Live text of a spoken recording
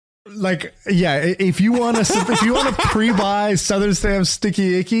Like, yeah, if you want to pre-buy Southern Sam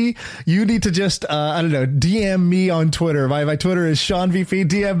Sticky Icky, you need to just I don't know, DM me on Twitter. My Twitter is SeanVP.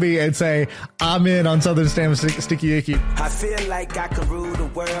 DM me and say I'm in on Southern Sam Sticky Icky. I feel like I can rule the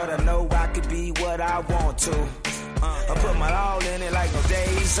world. I know I could be what I want to. I put my all in it like no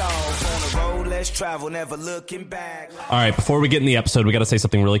days off. On the road, let's travel, never looking back. All right, before we get in the episode, we got to say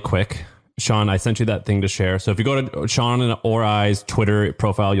something really quick. Sean, I sent you that thing to share. So if you go to Sean or I's Twitter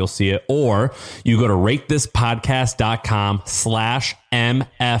profile, you'll see it. Or you go to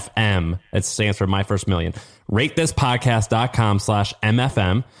ratethispodcast.com/MFM. It stands for My First Million.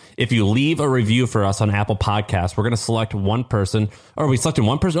 ratethispodcast.com/MFM. If you leave a review for us on Apple Podcasts, we're going to select one person. Or are we selecting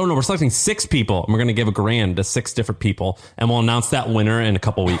one person? Oh, no, we're selecting 6 people. And we're going to give a grand to 6 different people. And we'll announce that winner in a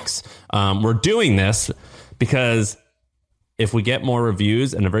couple weeks. We're doing this because if we get more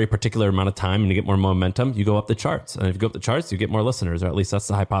reviews in a very particular amount of time and you get more momentum, you go up the charts. And if you go up the charts, you get more listeners, or at least that's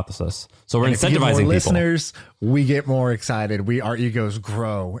the hypothesis. So we're incentivizing more people. Listeners, we get more excited. Our egos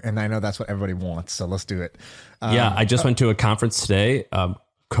grow. And I know that's what everybody wants. So let's do it. Yeah, I just went to a conference today,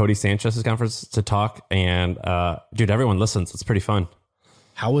 Cody Sanchez's conference, to talk. And dude, everyone listens. It's pretty fun.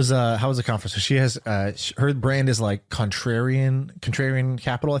 How was the conference? So she has her brand is like Contrarian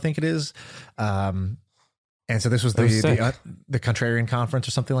Capital, I think it is. And so this was the Contrarian Conference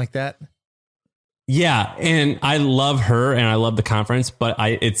or something like that. Yeah, and I love her and I love the conference, but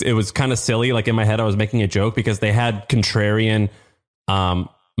it was kind of silly. Like in my head, I was making a joke because they had Contrarian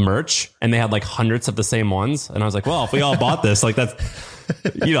merch and they had like hundreds of the same ones, and I was like, well, if we all bought this, like that's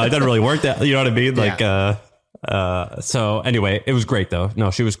it doesn't really work. That you know what I mean? Like, yeah. So anyway, it was great though.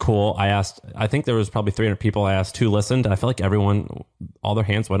 No, she was cool. I think there was probably 300 people. I asked who listened. I feel like all their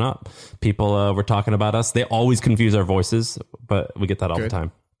hands went up. People were talking about us. They always confuse our voices, but we get that all the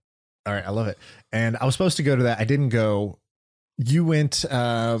time. All right. I love it. And I was supposed to go to that. I didn't go. You went,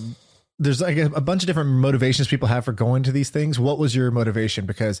 there's like a bunch of different motivations people have for going to these things. What was your motivation?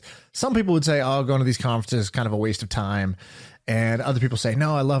 Because some people would say, oh, going to these conferences is kind of a waste of time. And other people say,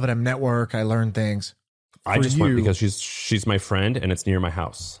 no, I love it. I'm network. I learn things. I just went because she's my friend and it's near my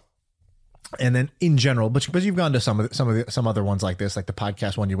house. And then in general, but you've gone to some other ones like this, like the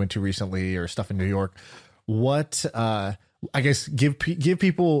podcast one you went to recently, or stuff in New York. What I guess give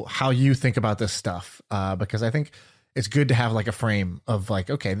people how you think about this stuff, because I think it's good to have like a frame of like,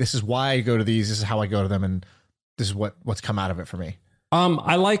 okay, this is why I go to these, this is how I go to them, and this is what's come out of it for me.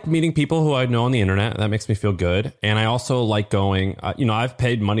 I like meeting people who I know on the internet. That makes me feel good. And I also like going, I've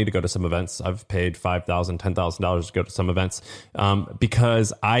paid money to go to some events. I've paid $5,000, $10,000 to go to some events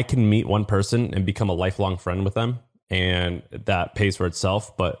because I can meet one person and become a lifelong friend with them. And that pays for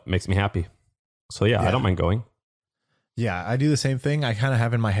itself, but makes me happy. So yeah, I don't mind going. Yeah, I do the same thing. I kind of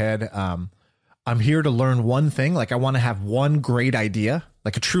have in my head, I'm here to learn one thing. Like I want to have one great idea,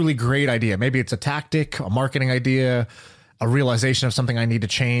 like a truly great idea. Maybe it's a tactic, a marketing idea, a realization of something I need to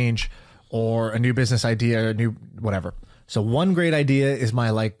change, or a new business idea, a new whatever. So one great idea is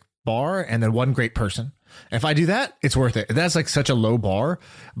my like bar, and then one great person. And if I do that, it's worth it. That's like such a low bar,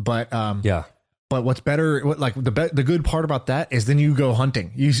 but yeah. But what's better, the good part about that is then you go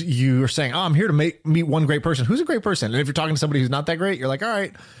hunting. You are saying, oh, I'm here to meet one great person. Who's a great person? And if you're talking to somebody who's not that great, you're like, all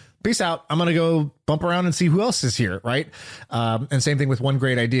right, peace out. I'm going to go bump around and see who else is here. Right. And same thing with one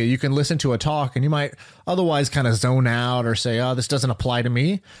great idea. You can listen to a talk and you might otherwise kind of zone out or say, oh, this doesn't apply to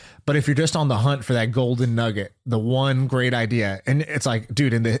me. But if you're just on the hunt for that golden nugget, the one great idea, and it's like,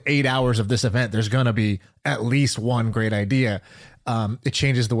 dude, in the 8 hours of this event, there's going to be at least one great idea. It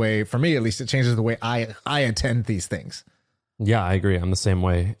changes the way, for me, at least it changes the way I attend these things. Yeah, I agree. I'm the same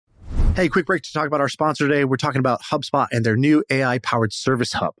way. Hey, quick break to talk about our sponsor today. We're talking about HubSpot and their new AI-powered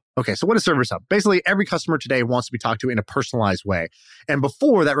Service Hub. Okay, so what is Service Hub? Basically, every customer today wants to be talked to in a personalized way. And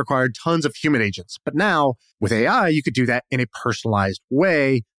before, that required tons of human agents. But now, with AI, you could do that in a personalized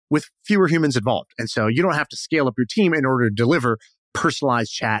way with fewer humans involved. And so you don't have to scale up your team in order to deliver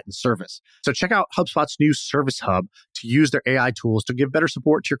personalized chat and service. So check out HubSpot's new Service Hub to use their AI tools to give better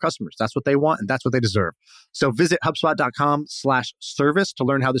support to your customers. That's what they want and that's what they deserve. So visit HubSpot.com/service to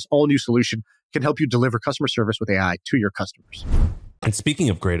learn how this all new solution can help you deliver customer service with AI to your customers. And speaking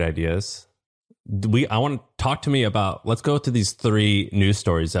of great ideas, I want to talk to me about, let's go to these 3 news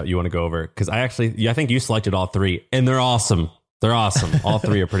stories that you want to go over. Because I think you selected all 3 and they're awesome. They're awesome. All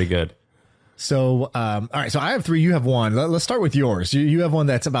 3 are pretty good. So, all right. So I have 3. You have 1. Let's start with yours. You have one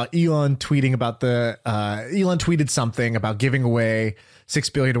that's about Elon tweeting about Elon tweeted something about giving away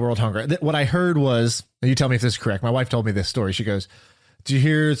 $6 billion to world hunger. What I heard was, you tell me if this is correct. My wife told me this story. She goes, "Do you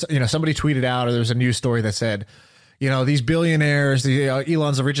hear? Somebody tweeted out, or there was a news story that said, these billionaires,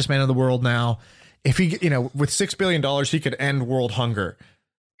 Elon's the richest man in the world now. If he, with $6 billion, he could end world hunger."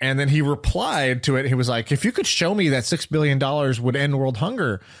 And then he replied to it. He was like, if you could show me that $6 billion would end world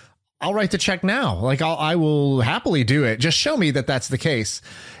hunger, I'll write the check now. Like I will happily do it. Just show me that that's the case.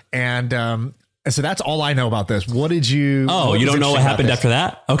 And so that's all I know about this. What did you? Oh, you don't know what happened after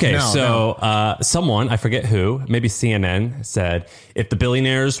that? Okay, No. Someone, I forget who, maybe CNN, said if the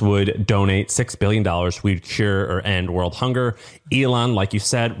billionaires would donate $6 billion, we'd cure or end world hunger. Elon, like you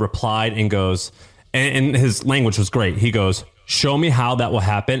said, replied and goes, and his language was great. He goes, show me how that will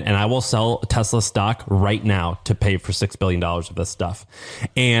happen, and I will sell Tesla stock right now to pay for $6 billion of this stuff.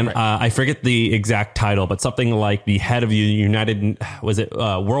 And I forget the exact title, but something like the head of the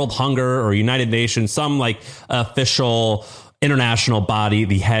World Hunger or United Nations, some like official international body,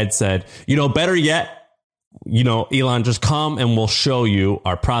 the head said, better yet, Elon, just come and we'll show you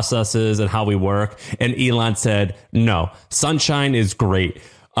our processes and how we work. And Elon said, no, sunshine is great.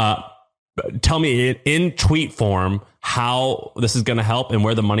 Tell me in tweet form how this is going to help and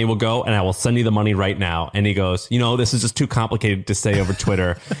where the money will go, and I will send you the money right now. And he goes, this is just too complicated to say over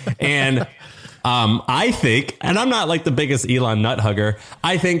Twitter. And I think, and I'm not like the biggest Elon nut hugger,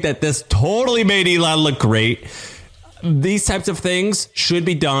 I think that this totally made Elon look great. These types of things should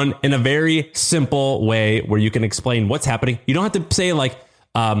be done in a very simple way where you can explain what's happening. You don't have to say like,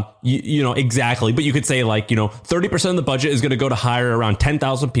 exactly. But you could say like, 30% of the budget is going to go to hire around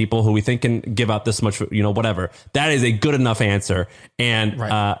 10,000 people who we think can give out this much, whatever. That is a good enough answer. And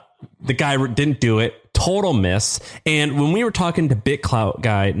the guy didn't do it. Total miss. And when we were talking to BitClout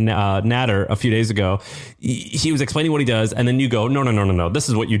guy, Natter, a few days ago, he was explaining what he does. And then you go, no. This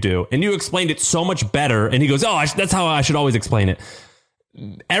is what you do. And you explained it so much better. And he goes, that's how I should always explain it.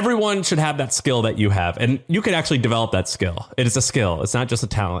 Everyone should have that skill that you have, and you could actually develop that skill. It is a skill. It's not just a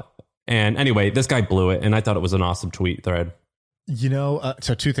talent. And anyway, this guy blew it, and I thought it was an awesome tweet thread.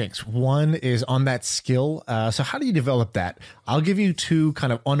 So two things. One is on that skill. So how do you develop that? I'll give you two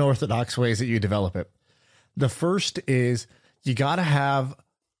kind of unorthodox ways that you develop it. The first is you got to have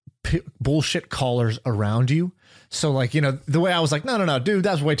bullshit callers around you. So like, the way I was like, no, dude,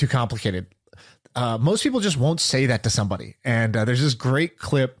 that's way too complicated. Most people just won't say that to somebody. And there's this great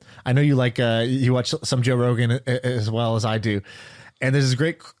clip. I know you you watch some Joe Rogan as well as I do. And there's this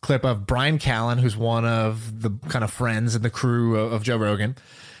great clip of Brian Callen, who's one of the kind of friends in the crew of Joe Rogan.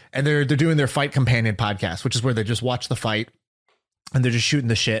 And they're doing their Fight Companion podcast, which is where they just watch the fight and they're just shooting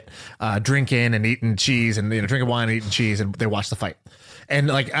the shit, drinking and eating cheese and drinking wine and eating cheese, and they watch the fight. And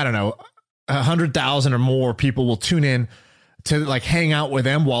like, I don't know, 100,000 or more people will tune in to like hang out with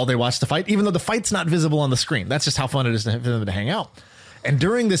them while they watch the fight, even though the fight's not visible on the screen. That's just how fun it is for them to hang out. And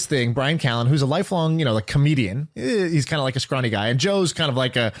during this thing, Brian Callen, who's a lifelong, like comedian, he's kind of like a scrawny guy. And Joe's kind of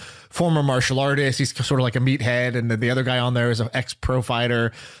like a former martial artist. He's sort of like a meathead. And the other guy on there is an ex-pro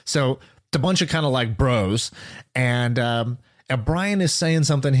fighter. So it's a bunch of kind of like bros. And Brian is saying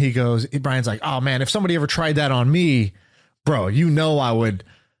something. Brian's like, oh man, if somebody ever tried that on me, bro, I would,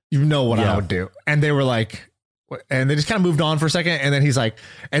 what I would do. And they were like, and they just kind of moved on for a second. And then he's like,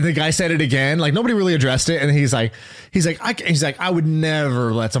 and the guy said it again, like nobody really addressed it. And he's like, I would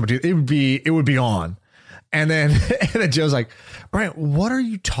never let somebody do it. It would be on. And then Joe's like, Brian, what are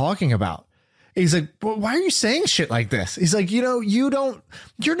you talking about? He's like, well, why are you saying shit like this? He's like, you're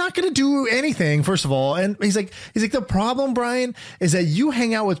not going to do anything, first of all. And he's like, the problem, Brian, is that you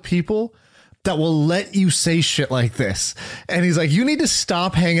hang out with people that will let you say shit like this. And he's like, you need to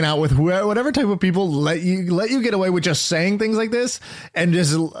stop hanging out with whatever type of people let you get away with just saying things like this and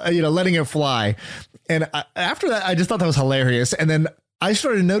just, letting it fly. And after that, I just thought that was hilarious. And then I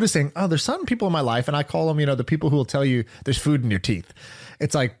started noticing, there's some people in my life, and I call them, the people who will tell you there's food in your teeth.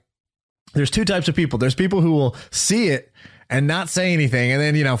 It's like, there's two types of people. There's people who will see it and not say anything. And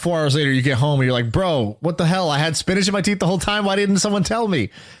then, 4 hours later, you get home and you're like, bro, what the hell? I had spinach in my teeth the whole time. Why didn't someone tell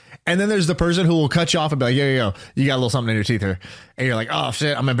me? And then there's the person who will cut you off and be like, yo, you got a little something in your teeth here. And you're like, oh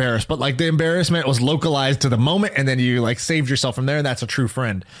shit, I'm embarrassed. But like the embarrassment was localized to the moment. And then you like saved yourself from there. And that's a true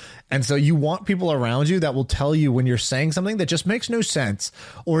friend. And so you want people around you that will tell you when you're saying something that just makes no sense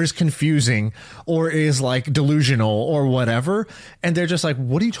or is confusing or is like delusional or whatever. And they're just like,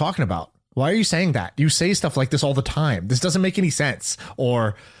 what are you talking about? Why are you saying that? You say stuff like this all the time. This doesn't make any sense.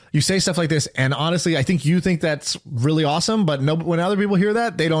 Or you say stuff like this. And honestly, I think you think that's really awesome. But when other people hear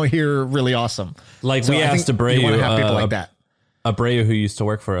that, they don't hear really awesome. Like so we asked Abreu, you want to have people like that. Abreu, who used to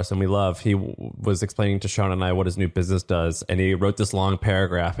work for us and we love, he was explaining to Sean and I what his new business does. And he wrote this long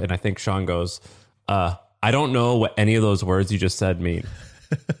paragraph. And I think Sean goes, I don't know what any of those words you just said mean.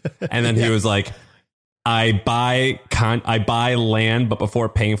 And then he was like, I buy land, but before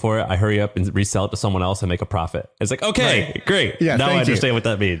paying for it, I hurry up and resell it to someone else and make a profit. It's like, okay, right. Great. Yeah, now I understand what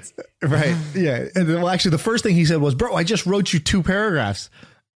that means. Right. Yeah. And then, well, actually, the first thing he said was, bro, I just wrote you 2 paragraphs.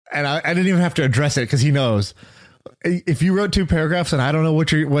 and I didn't even have to address it because he knows. If you wrote 2 paragraphs and I don't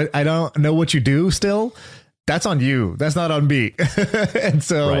know what you do still, that's on you. That's not on me. And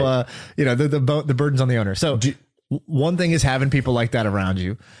so, Right. The burden's on the owner. So one thing is having people like that around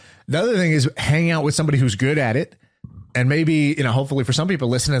you. The other thing is hanging out with somebody who's good at it. And maybe, hopefully for some people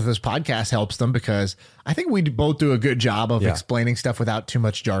listening to this podcast helps them, because I think we both do a good job of explaining stuff without too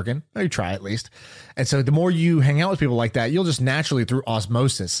much jargon. Or you try at least. And so the more you hang out with people like that, you'll just naturally, through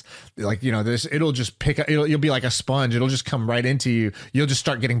osmosis, it'll just pick up, you'll be like a sponge. It'll just come right into you. You'll just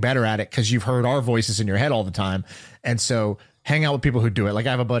start getting better at it because you've heard our voices in your head all the time. And so hang out with people who do it. Like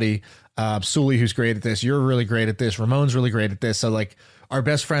I have a buddy, Sully, who's great at this. You're really great at this. Ramon's really great at this. So like our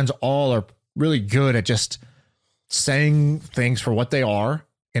best friends all are really good at just saying things for what they are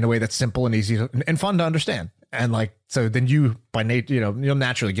in a way that's simple and easy and fun to understand. And like, so then you by nature, you'll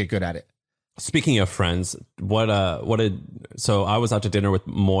naturally get good at it. Speaking of friends, so I was out to dinner with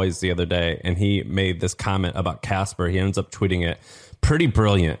Moyes the other day, and he made this comment about Casper. He ends up tweeting it. Pretty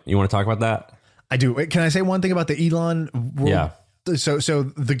brilliant. You want to talk about that? I do. Can I say one thing about the Elon? Yeah. So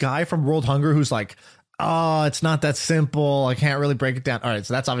the guy from World Hunger who's like, oh, it's not that simple. I can't really break it down. All right.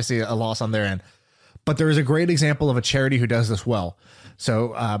 So that's obviously a loss on their end. But there is a great example of a charity who does this well.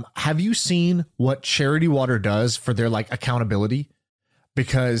 So have you seen what Charity Water does for their like accountability?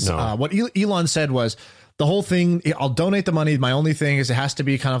 Because No. What Elon said was the whole thing, I'll donate the money. My only thing is it has to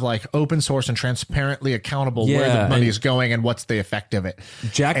be kind of like open source and transparently accountable where the money is going and what's the effect of it.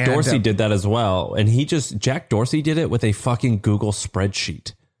 Jack Dorsey did that as well. And Jack Dorsey did it with a fucking Google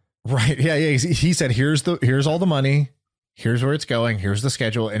spreadsheet. Right. Yeah. He said, here's all the money. Here's where it's going. Here's the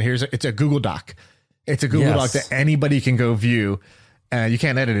schedule. And it's a Google Doc. It's a Google Doc that anybody can go view. You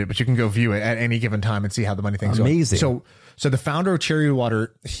can't edit it, but you can go view it at any given time and see how the money thing's Amazing. going. So the founder of Charity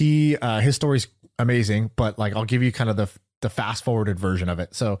Water, his story's amazing, but like I'll give you kind of the fast forwarded version of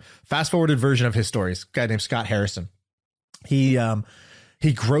it. So fast forwarded version of his story is a guy named Scott Harrison. He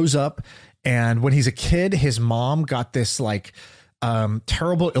grows up, and when he's a kid, his mom got this like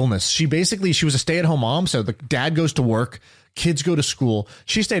terrible illness. She was a stay-at-home mom. So the dad goes to work, kids go to school.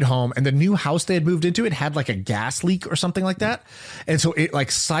 She stayed home, and the new house they had moved into, it had like a gas leak or something like that. And so it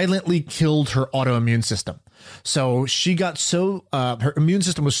like silently killed her autoimmune system. So she got her immune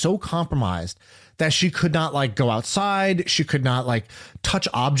system was so compromised that she could not like go outside. She could not like touch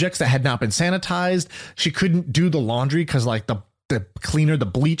objects that had not been sanitized. She couldn't do the laundry because like the cleaner, the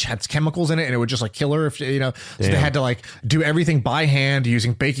bleach had chemicals in it, and it would just like kill her if so they had to like do everything by hand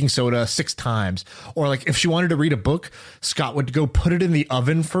using baking soda 6 times. Or like if she wanted to read a book, Scott would go put it in the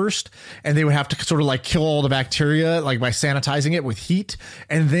oven first, and they would have to sort of like kill all the bacteria like by sanitizing it with heat,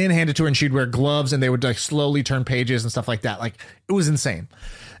 and then hand it to her, and she'd wear gloves, and they would like slowly turn pages and stuff like that. Like it was insane.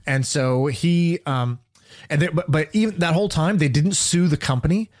 And so but even that whole time they didn't sue the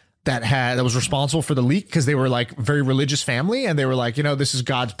company that was responsible for the leak, because they were like very religious family, and they were like, this is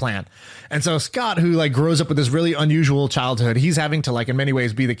God's plan. And so Scott, who like grows up with this really unusual childhood, he's having to like in many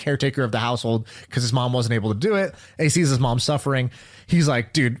ways be the caretaker of the household because his mom wasn't able to do it. And he sees his mom suffering. He's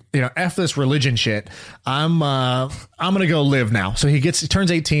like, dude, F this religion shit. I'm going to go live now. So he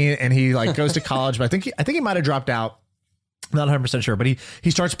turns 18 and he like goes to college, but I think he might have dropped out. Not 100% sure, but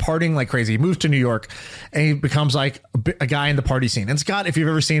he starts partying like crazy. He moves to New York, and he becomes like a guy in the party scene. And Scott, if you've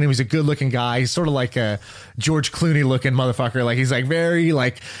ever seen him, he's a good looking guy. He's sort of like a George Clooney looking motherfucker. Like he's like very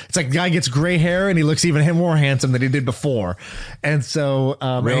like, it's like the guy gets gray hair and he looks even more handsome than he did before. And so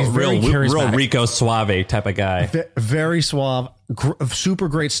real Rico Suave type of guy. Very suave, super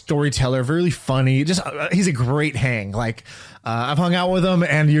great storyteller, really funny. Just he's a great hang. Like I've hung out with him,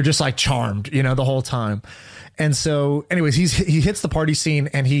 and you're just like charmed, the whole time. And so anyways, he hits the party scene,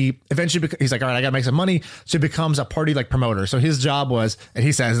 and he eventually he's like, all right, I gotta make some money. So he becomes a party like promoter. So his job was, and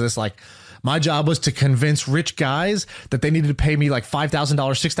he says this, like, my job was to convince rich guys that they needed to pay me like $5,000,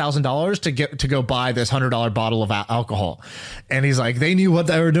 $6,000 to go buy this $100 bottle of alcohol. And he's like, they knew what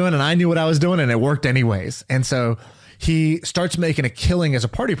they were doing, and I knew what I was doing, and it worked anyways. And so he starts making a killing as a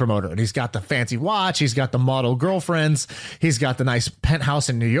party promoter, and he's got the fancy watch. He's got the model girlfriends. He's got the nice penthouse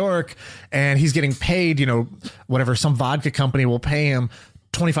in New York, and he's getting paid, whatever, some vodka company will pay him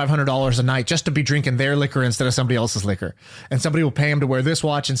 $2,500 a night just to be drinking their liquor instead of somebody else's liquor. And somebody will pay him to wear this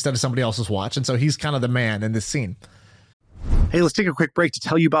watch instead of somebody else's watch. And so he's kind of the man in this scene. Hey, let's take a quick break to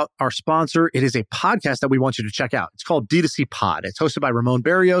tell you about our sponsor. It is a podcast that we want you to check out. It's called D2C Pod. It's hosted by Ramon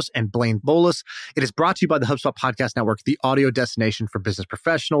Barrios and Blaine Bolus. It is brought to you by the HubSpot Podcast Network, the audio destination for business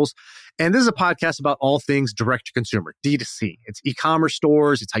professionals. And this is a podcast about all things direct to consumer, D2C. It's e-commerce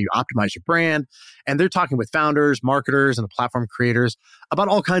stores. It's how you optimize your brand. And they're talking with founders, marketers, and the platform creators about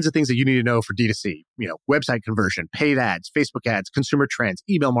all kinds of things that you need to know for D2C. You know, website conversion, paid ads, Facebook ads, consumer trends,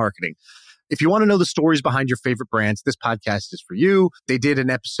 email marketing. If you want to know the stories behind your favorite brands, this podcast is for you. They did an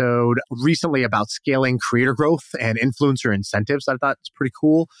episode recently about scaling creator growth and influencer incentives. I thought it's pretty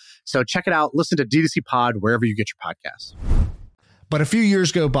cool. So check it out. Listen to D2C Pod wherever you get your podcasts. But a few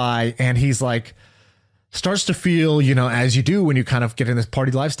years go by and he's like, starts to feel, you know, as you do when you kind of get in this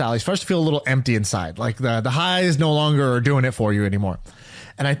party lifestyle, he starts to feel a little empty inside. Like the highs no longer are doing it for you anymore.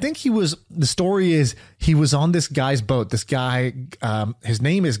 And I think the story is he was on this guy's boat. This guy, his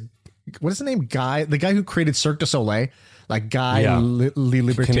name is, what is the name? Guy, the guy who created Cirque du Soleil, like Guy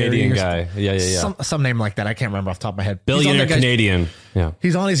Libertarian, Canadian guy. Yeah. Some name like that. I can't remember off the top of my head. Billionaire Canadian. Yeah.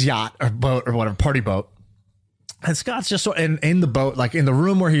 He's on his yacht or boat or whatever, party boat. And Scott's just so in the boat, like in the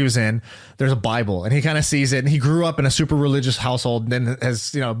room where he was in, there's a Bible and he kind of sees it. And he grew up in a super religious household and then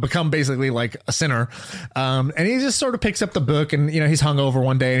has, you know, become basically like a sinner. And he just sort of picks up the book and, you know, he's hungover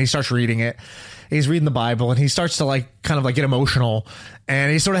one day and he starts reading it. He's reading the Bible and he starts to like kind of like get emotional.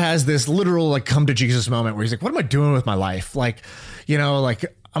 And he sort of has this literal like come to Jesus moment where he's like, what am I doing with my life? Like, you know, like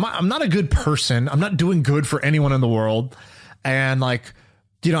I'm not a good person. I'm not doing good for anyone in the world. And like,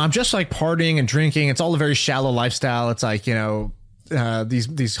 you know, I'm just like partying and drinking. It's all a very shallow lifestyle. It's like, you know,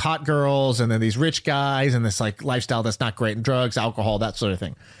 these hot girls and then these rich guys and this like lifestyle that's not great, and drugs, alcohol, that sort of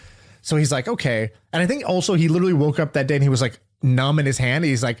thing. So he's like, okay. And I think also he literally woke up that day and he was like numb in his hand.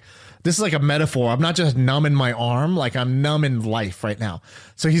 He's like, this is like a metaphor. I'm not just numb in my arm. Like I'm numb in life right now.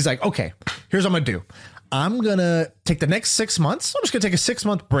 So he's like, okay, here's what I'm going to do. I'm going to take the next 6 months. I'm just going to take a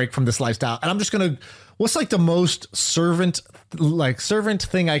 6-month break from this lifestyle. And I'm just going to, what's like the most servant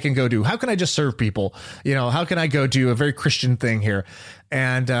thing I can go do? How can I just serve people? You know, how can I go do a very Christian thing here?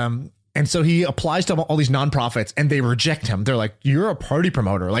 And so he applies to all these nonprofits and they reject him. They're like, you're a party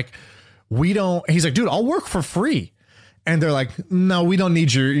promoter. Like we don't, he's like, dude, I'll work for free. And they're like, no, we don't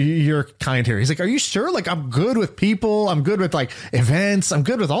need your kind here. He's like, are you sure? Like, I'm good with people. I'm good with like events. I'm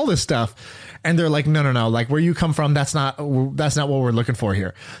good with all this stuff. And they're like, no. Like where you come from, that's not what we're looking for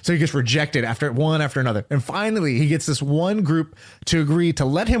here. So he gets rejected after one after another. And finally he gets this one group to agree to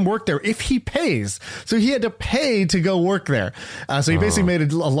let him work there if he pays. So he had to pay to go work there. So he basically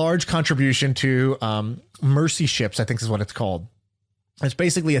made a large contribution to Mercy Ships, I think is what it's called. It's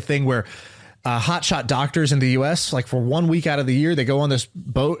basically a thing where hotshot doctors in the US, like for 1 week out of the year, they go on this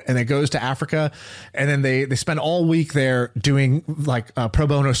boat and it goes to Africa. And then they spend all week there doing like pro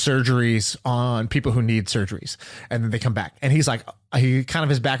bono surgeries on people who need surgeries. And then they come back. And he's like, he kind of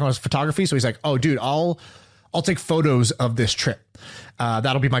his background is photography. So he's like, oh, dude, I'll take photos of this trip.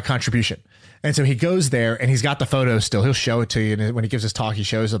 That'll be my contribution. And so he goes there and he's got the photos still. He'll show it to you. And when he gives his talk, he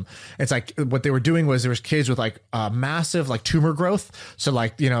shows them. It's like what they were doing was there was kids with like massive like tumor growth. So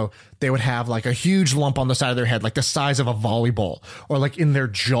like, you know, they would have like a huge lump on the side of their head, like the size of a volleyball, or like in their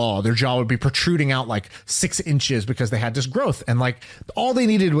jaw would be protruding out like 6 inches because they had this growth. And like all they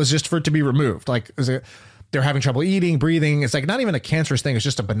needed was just for it to be removed. Like they're having trouble eating, breathing. It's like not even a cancerous thing. It's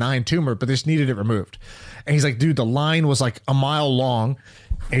just a benign tumor, but they just needed it removed. And he's like, dude, the line was like a mile long.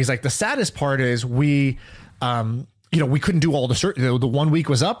 And he's like, the saddest part is we couldn't do all the surgery. The 1 week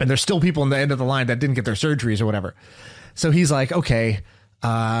was up and there's still people in the end of the line that didn't get their surgeries or whatever. So he's like, okay,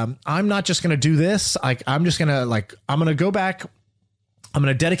 I'm not just going to do this. Like, I'm going to go back. I'm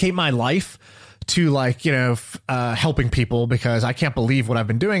going to dedicate my life to like, you know, helping people because I can't believe what I've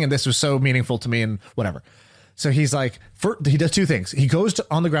been doing. And this was so meaningful to me and whatever. So he's like, he does 2 things. He goes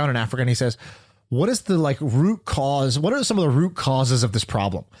on the ground in Africa and he says, what is the like root cause? What are some of the root causes of this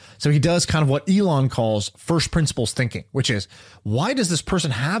problem? So he does kind of what Elon calls first principles thinking, which is, why does this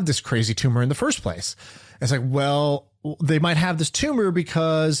person have this crazy tumor in the first place? And it's like, well, they might have this tumor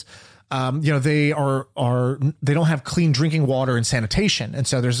because, they don't have clean drinking water and sanitation. And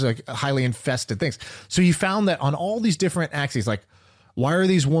so there's like highly infested things. So he found that on all these different axes, like why are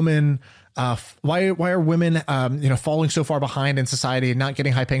these women, why are women, falling so far behind in society and not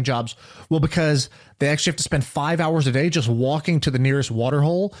getting high paying jobs? Well, because they actually have to spend 5 hours a day just walking to the nearest water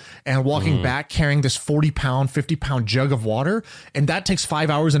hole and walking back carrying this 40-pound, 50-pound jug of water. And that takes 5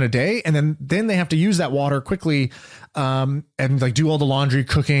 hours in a day. And then they have to use that water quickly, and like do all the laundry,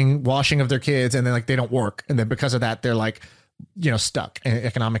 cooking, washing of their kids. And then like, they don't work. And then because of that, they're like, stuck,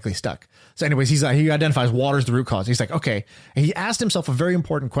 economically stuck. So anyways, he identifies water as the root cause. He's like, okay. And he asked himself a very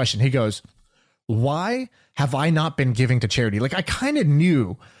important question. He goes, why have I not been giving to charity? Like, I kind of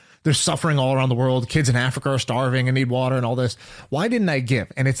knew there's suffering all around the world. Kids in Africa are starving and need water and all this. Why didn't I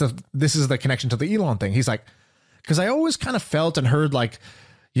give? And this is the connection to the Elon thing. He's like, because I always kind of felt and heard like,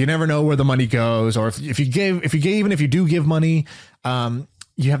 you never know where the money goes, or if you do give money,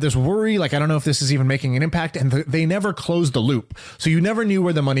 you have this worry, like, I don't know if this is even making an impact, and they never closed the loop. So you never knew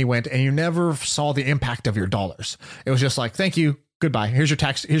where the money went, and you never saw the impact of your dollars. It was just like, thank you, goodbye. Here's your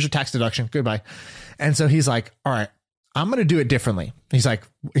tax deduction, goodbye. And so he's like, all right, I'm going to do it differently. He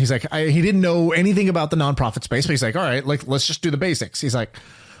didn't know anything about the nonprofit space, but he's like, all right, like, let's just do the basics. He's like,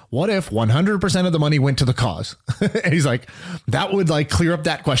 what if 100% of the money went to the cause? And he's like, that would like clear up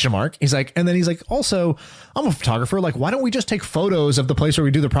that question mark. He's like, and then he's like, also, I'm a photographer. Like, why don't we just take photos of the place where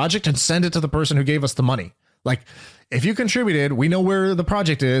we do the project and send it to the person who gave us the money? Like, if you contributed, we know where the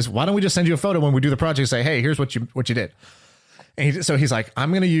project is. Why don't we just send you a photo when we do the project and say, hey, here's what you did. And so he's like, I'm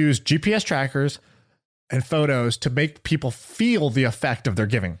going to use GPS trackers and photos to make people feel the effect of their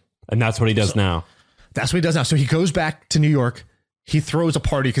giving. And that's what he does now. That's what he does now. So he goes back to New York. He throws a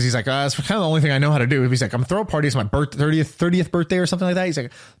party because he's like, that's kind of the only thing I know how to do. He's like, I'm gonna throw a party. It's my 30th birthday or something like that. He's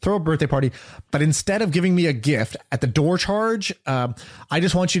like, throw a birthday party. But instead of giving me a gift at the door charge, I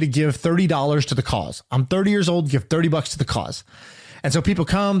just want you to give $30 to the cause. I'm 30 years old. Give $30 to the cause. And so people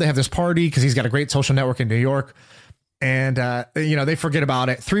come, they have this party because he's got a great social network in New York. And, they forget about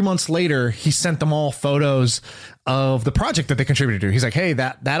it. 3 months later, he sent them all photos of the project that they contributed to. He's like, hey,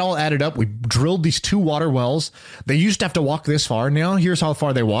 that all added up. We drilled these 2 water wells. They used to have to walk this far. Now here's how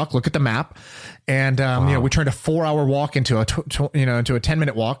far they walk. Look at the map. And, we turned a 4-hour walk into a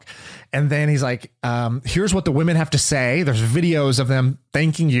 10-minute walk. And then he's like, here's what the women have to say. There's videos of them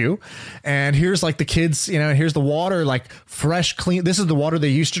thanking you. And here's like the kids, here's the water, like fresh, clean. This is the water they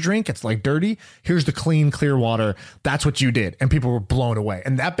used to drink. It's like dirty. Here's the clean, clear water. That's what you did. And people were blown away.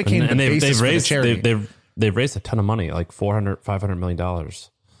 And that became the basis for the charity. They've raised a ton of money, like $500 million.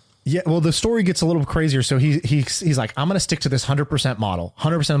 Yeah, well, the story gets a little crazier. So he's like, I'm going to stick to this 100% model.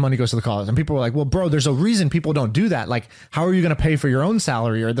 100% of money goes to the cause. And people were like, well, bro, there's a reason people don't do that. Like, how are you going to pay for your own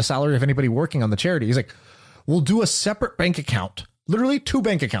salary or the salary of anybody working on the charity? He's like, we'll do a separate bank account, literally 2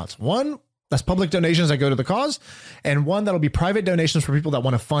 bank accounts. One that's public donations that go to the cause, and one that'll be private donations for people that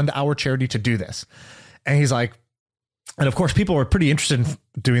want to fund our charity to do this. And he's like, and of course, people were pretty interested in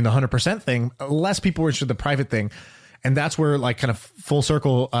doing the 100% thing. Less people were interested in the private thing. And that's where, like, kind of full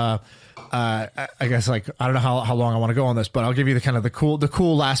circle, I guess, like, I don't know how long I want to go on this, but I'll give you the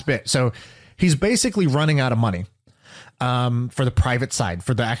cool last bit. So he's basically running out of money for the private side,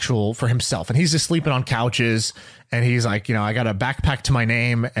 for himself. And he's just sleeping on couches. And he's like, I got a backpack to my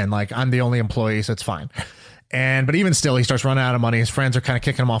name, and like, I'm the only employee, so it's fine. But even still, he starts running out of money. His friends are kind of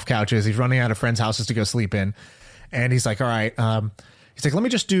kicking him off couches. He's running out of friends' houses to go sleep in. And he's like, all right, he's like, let me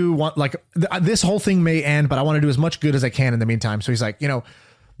just do one, like this whole thing may end, but I want to do as much good as I can in the meantime. So he's like,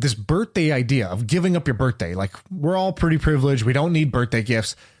 this birthday idea of giving up your birthday, like, we're all pretty privileged. We don't need birthday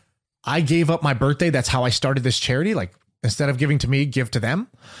gifts. I gave up my birthday. That's how I started this charity. Like, instead of giving to me, give to them.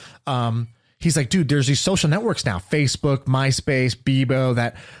 He's like, dude, there's these social networks now, Facebook, MySpace, Bebo,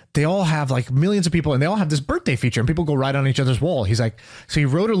 that they all have like millions of people, and they all have this birthday feature, and people go right on each other's wall. He's like, so he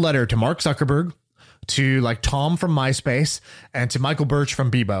wrote a letter to Mark Zuckerberg, to like Tom from MySpace, and to Michael Birch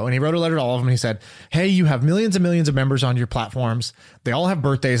from Bebo. And he wrote a letter to all of them. He said, hey, you have millions and millions of members on your platforms. They all have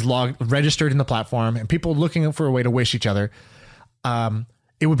birthdays registered in the platform, and people looking for a way to wish each other.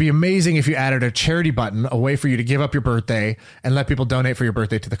 It would be amazing if you added a charity button, a way for you to give up your birthday and let people donate for your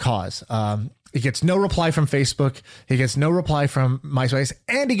birthday to the cause. He gets no reply from Facebook. He gets no reply from MySpace,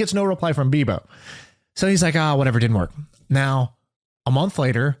 and he gets no reply from Bebo. So he's like, whatever, didn't work. Now, a month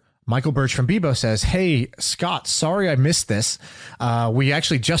later, Michael Birch from Bebo says, hey, Scott, sorry I missed this. We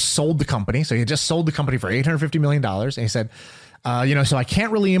actually just sold the company. So he just sold the company for $850 million. And he said, so I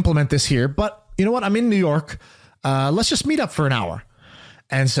can't really implement this here, but you know what? I'm in New York. Let's just meet up for an hour.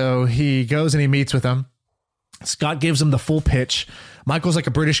 And so he goes and he meets with them. Scott gives him the full pitch. Michael's like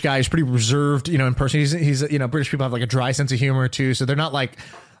a British guy. He's pretty reserved, in person. He's British people have like a dry sense of humor too. So they're not like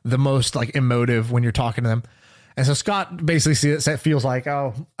the most like emotive when you're talking to them. And so Scott basically feels like,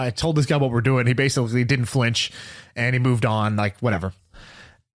 oh, I told this guy what we're doing. He basically didn't flinch, and he moved on, like whatever.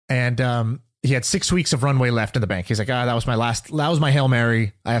 And he had 6 weeks of runway left in the bank. He's like, that was my Hail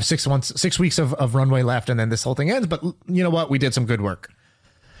Mary. I have 6 weeks of runway left, and then this whole thing ends. But you know what? We did some good work.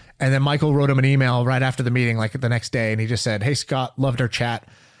 And then Michael wrote him an email right after the meeting, like the next day. And he just said, hey, Scott, loved our chat.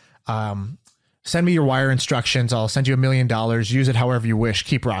 Send me your wire instructions. I'll send you $1 million. Use it however you wish.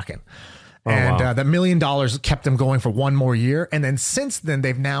 Keep rocking. That $1 million kept them going for one more year. And then since then,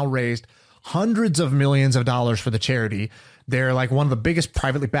 they've now raised hundreds of millions of dollars for the charity. They're like one of the biggest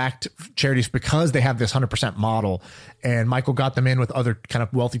privately backed charities because they have this 100% model. And Michael got them in with other kind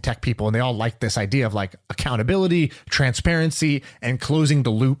of wealthy tech people, and they all like this idea of like accountability, transparency, and closing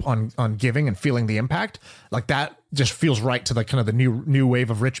the loop on giving and feeling the impact. Like that just feels right to like kind of the new wave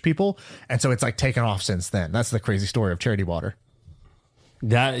of rich people. And so it's like taken off since then. That's the crazy story of Charity Water.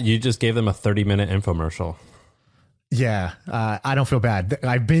 That you just gave them a 30-minute infomercial. Yeah, I don't feel bad.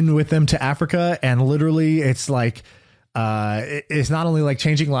 I've been with them to Africa, and literally it's like, it's not only like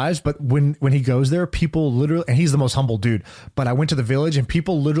changing lives, but when he goes there, people literally, and he's the most humble dude, but I went to the village and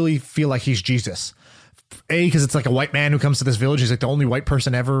people literally feel like he's Jesus. A, because it's like a white man who comes to this village. He's like the only white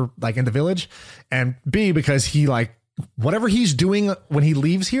person ever like in the village. And B, because he like, whatever he's doing when he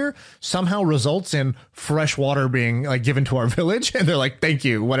leaves here somehow results in fresh water being like given to our village. And they're like, thank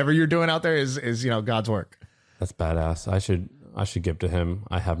you. Whatever you're doing out there is, God's work. That's badass. I should give to him.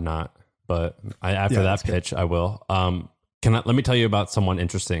 I have not. But after that pitch, I will. Let me tell you about someone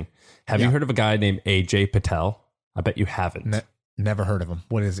interesting. Have you heard of a guy named AJ Patel? I bet you haven't. Never heard of him.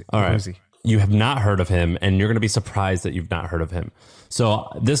 What is it? All right. Who is he? You have not heard of him, and you're going to be surprised that you've not heard of him. So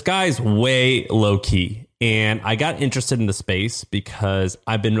this guy's way low key, and I got interested in the space because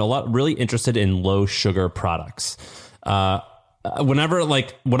I've been really interested in low sugar products. Whenever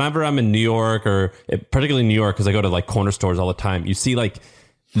I'm in New York, or particularly New York, because I go to like corner stores all the time, you see like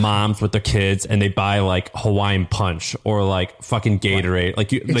moms with their kids and they buy like Hawaiian Punch or like fucking Gatorade.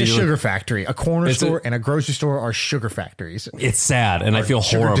 Like it's a sugar factory. A corner store and a grocery store are sugar factories. It's sad, and I feel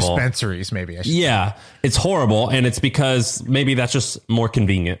horrible. Dispensaries, maybe. Yeah, it's horrible, and it's because maybe that's just more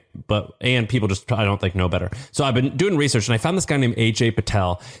convenient. And people just, I don't think, know better. So I've been doing research, and I found this guy named AJ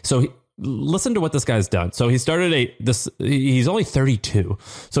Patel. So listen to what this guy's done. So he started he's only 32.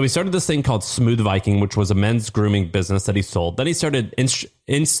 So he started this thing called Smooth Viking, which was a men's grooming business that he sold. Then he started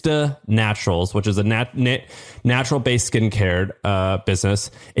Insta Naturals, which is a natural based skincare business.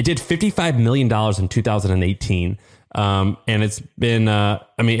 It did $55 million in 2018. And it's been,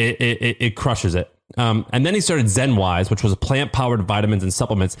 it crushes it. And then he started ZenWise, which was a plant-powered vitamins and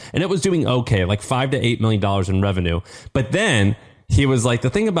supplements, and it was doing okay, like $5 to $8 million in revenue. But then he was like, the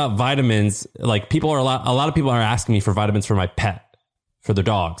thing about vitamins, like a lot of people are asking me for vitamins for my pet, for their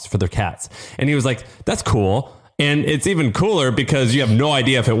dogs, for their cats. And he was like, that's cool. And it's even cooler because you have no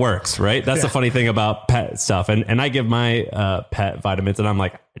idea if it works, right? That's the funny thing about pet stuff. And I give my pet vitamins, and I'm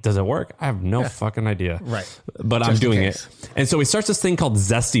like, does it work? I have no fucking idea. Right. But I'm doing it. And so he starts this thing called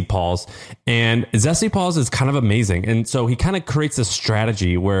Zesty Paws. And Zesty Paws is kind of amazing. And so he kind of creates a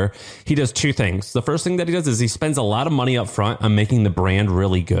strategy where he does two things. The first thing that he does is he spends a lot of money up front on making the brand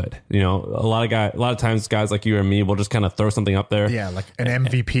really good. You know, a lot of times guys like you or me will just kind of throw something up there. Yeah, like an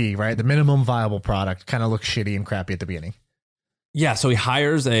MVP, right? The minimum viable product kind of looks shitty and crappy at the beginning. Yeah, so he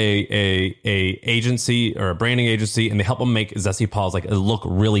hires a agency or a branding agency, and they help him make Zesty Paws like look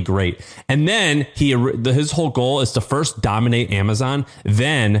really great. And then his whole goal is to first dominate Amazon,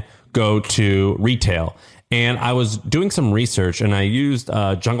 then go to retail. And I was doing some research, and I used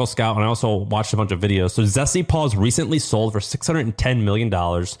Jungle Scout, and I also watched a bunch of videos. So Zesty Paws recently sold for $610 million.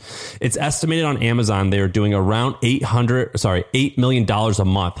 It's estimated on Amazon they are doing around $8 million a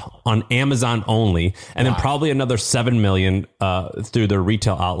month on Amazon only, and then probably another $7 million through their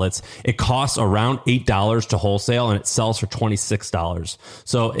retail outlets. It costs around $8 to wholesale, and it sells for $26.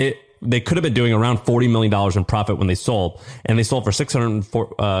 So they could have been doing around $40 million in profit when they sold, and they sold for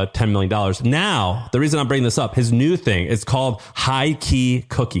 $610 million. Now, the reason I'm bringing this up, his new thing is called High Key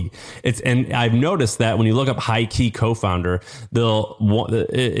Cookie. And I've noticed that when you look up High Key co-founder,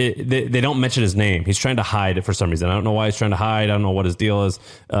 they don't mention his name. He's trying to hide it for some reason. I don't know why he's trying to hide. I don't know what his deal is.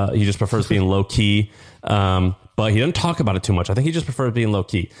 He just prefers being low key. But he doesn't talk about it too much. I think he just prefers being low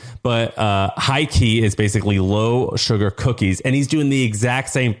key. But high key is basically low sugar cookies. And he's doing the exact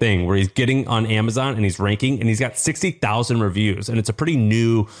same thing where he's getting on Amazon and he's ranking, and he's got 60,000 reviews. And it's a pretty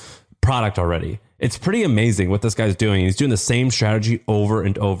new product already. It's pretty amazing what this guy's doing. He's doing the same strategy over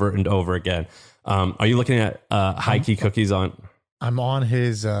and over and over again. Are you looking at high key cookies on? I'm on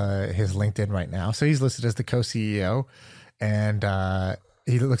his LinkedIn right now. So he's listed as the co-CEO, and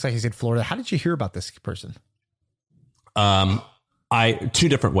he looks like he's in Florida. How did you hear about this person? Two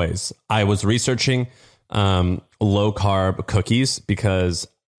different ways. I was researching low carb cookies because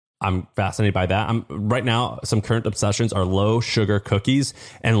I'm fascinated by that. Right now, some current obsessions are low sugar cookies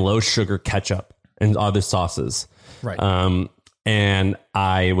and low sugar ketchup and other sauces. Right. And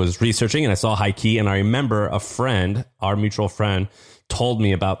I was researching, and I saw High Key, and I remember a friend, our mutual friend, told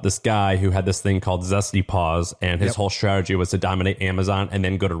me about this guy who had this thing called Zesty Paws, and his whole strategy was to dominate Amazon and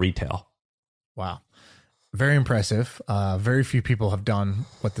then go to retail. Wow. Very impressive. Very few people have done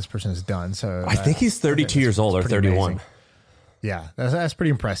what this person has done. So I think he's 32 years old or 31. Yeah, that's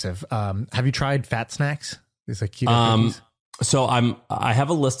pretty impressive. Have you tried fat snacks? These like keto cookies? So I have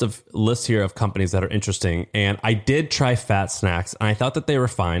a list here of companies that are interesting, and I did try fat snacks, and I thought that they were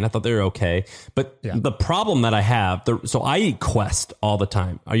fine. I thought they were okay, but the problem that I have, so I eat Quest all the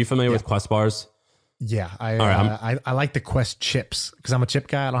time. Are you familiar with Quest bars? Yeah, I like the Quest chips because I'm a chip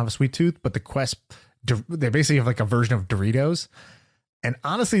guy. I don't have a sweet tooth, but the Quest, they basically have like a version of Doritos, and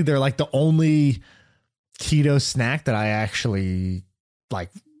honestly, they're like the only keto snack that I actually like.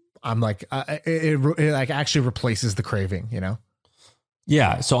 I'm like, it like actually replaces the craving, you know?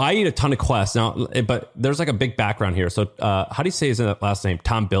 Yeah. So I eat a ton of Quest now, but there's like a big background here. So how do you say his last name?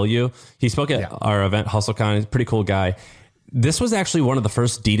 Tom Bilyeu. He spoke at our event, HustleCon. He's a pretty cool guy. This was actually one of the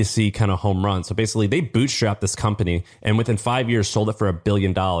first D2C kind of home runs. So basically they bootstrapped this company and within 5 years sold it for $1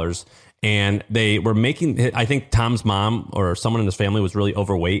 billion. And they were making, I think Tom's mom or someone in his family was really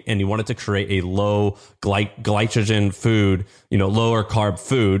overweight and he wanted to create a low glycogen food, lower carb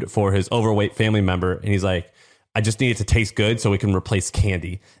food for his overweight family member. And he's like, I just need it to taste good so we can replace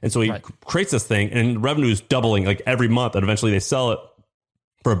candy. And so he creates this thing and revenue is doubling like every month. And eventually they sell it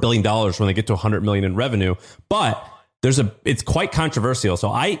for $1 billion when they get to 100 million in revenue. But it's quite controversial. So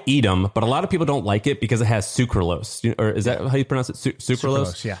I eat them, but a lot of people don't like it because it has sucralose. Or is that how you pronounce it?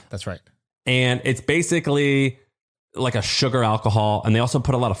 Sucralose? Yeah, that's right. And it's basically like a sugar alcohol. And they also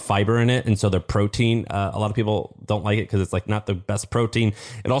put a lot of fiber in it. And so their protein, a lot of people don't like it because it's like not the best protein.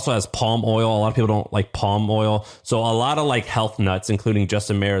 It also has palm oil. A lot of people don't like palm oil. So a lot of like health nuts, including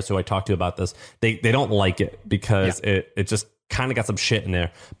Justin Maris, who I talked to about this, they don't like it because it just kind of got some shit in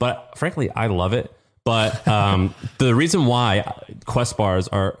there. But frankly, I love it. But the reason why Quest bars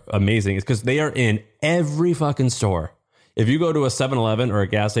are amazing is because they are in every fucking store. If you go to a 7-Eleven or a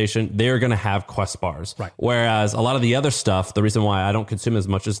gas station, they're going to have Quest bars. Right. Whereas a lot of the other stuff, the reason why I don't consume as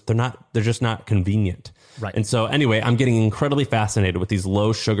much is they're just not convenient. Right. And so anyway, I'm getting incredibly fascinated with these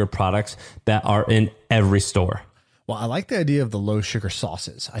low sugar products that are in every store. Well, I like the idea of the low sugar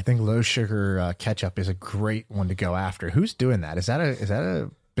sauces. I think low sugar ketchup is a great one to go after. Who's doing that? Is that a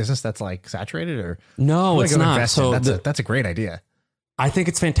business that's like saturated or no? It's not. So that's a great idea. I think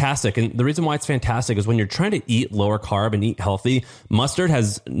it's fantastic. And the reason why it's fantastic is when you're trying to eat lower carb and eat healthy, mustard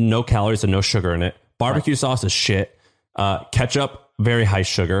has no calories and no sugar in it. Barbecue sauce is shit. Ketchup, very high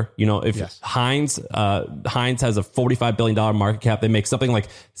sugar. If Heinz has a $45 billion market cap, they make something like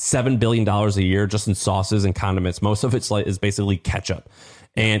 $7 billion a year just in sauces and condiments. Most of it's is basically ketchup.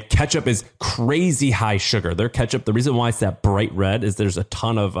 And ketchup is crazy high sugar. Their ketchup, the reason why it's that bright red is there's a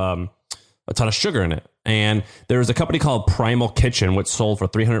ton of sugar in it. And there was a company called Primal Kitchen, which sold for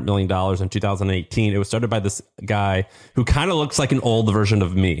 $300 million in 2018. It was started by this guy who kind of looks like an old version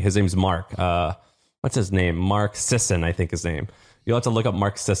of me. His name's Mark. What's his name? Mark Sisson, I think his name. You'll have to look up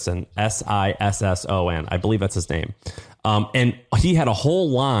Mark Sisson, Sisson. I believe that's his name. And he had a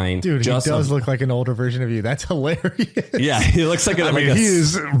whole line. Dude, he does look like an older version of you. That's hilarious. Yeah, he looks like he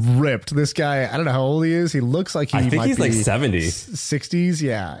is ripped. This guy, I don't know how old he is. He looks like I think he's like 70s. 60s,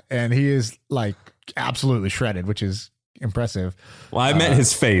 yeah. And he is like absolutely shredded, which is impressive. Well, I meant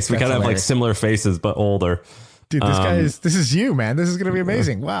his face. We kind of have like similar faces, but older. Dude, this is you, man. This is going to be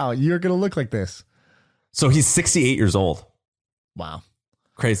amazing. Wow, you're going to look like this. So he's 68 years old. Wow.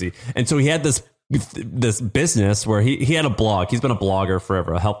 Crazy. And so he had this business where he had a blog. He's been a blogger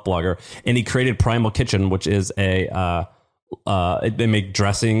forever, a health blogger, and he created Primal Kitchen, which is they make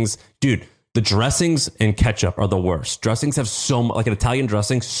dressings. Dude, the dressings and ketchup are the worst. Dressings have so much, like an Italian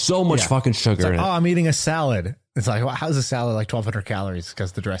dressing, so much fucking sugar in it. Oh, I'm eating a salad. It's like, well, how's a salad like 1,200 calories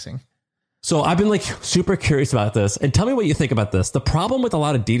because the dressing? So I've been like super curious about this, and tell me what you think about this. The problem with a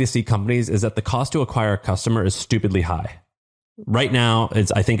lot of D2C companies is that the cost to acquire a customer is stupidly high. Right now,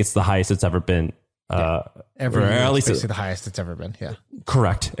 I think it's the highest it's ever been. Every year, at least it's the highest it's ever been. Yeah,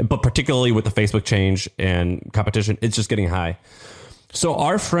 correct. But particularly with the Facebook change and competition, it's just getting high. So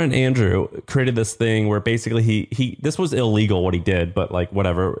our friend Andrew created this thing where basically he this was illegal what he did, but like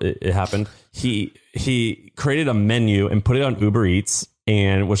whatever, it happened. He created a menu and put it on Uber Eats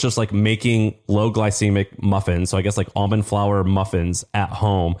and was just like making low glycemic muffins. So I guess like almond flour muffins at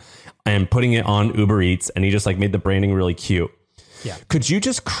home and putting it on Uber Eats. And he just like made the branding really cute. Yeah. Could you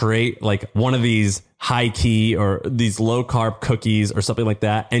just create like one of these high key or these low carb cookies or something like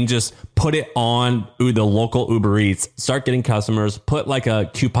that and just put it on the local Uber Eats, start getting customers, put like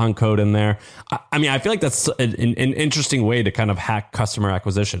a coupon code in there? I mean, I feel like that's an interesting way to kind of hack customer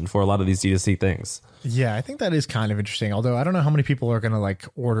acquisition for a lot of these D2C things. Yeah, I think that is kind of interesting. Although I don't know how many people are going to like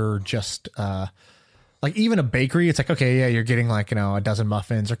order just like even a bakery. It's like, okay, yeah, you're getting like, a dozen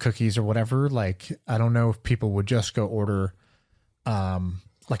muffins or cookies or whatever. Like, I don't know if people would just go order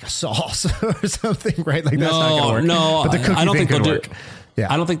like a sauce or something, right? Like that's not gonna work. No, but the cookie I don't thing think they'll could do. work.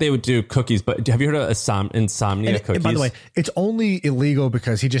 Yeah. I don't think they would do cookies. But have you heard of insomnia cookies? And by the way, it's only illegal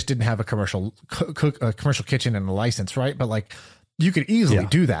because he just didn't have a commercial commercial kitchen and a license, right? But like, you could easily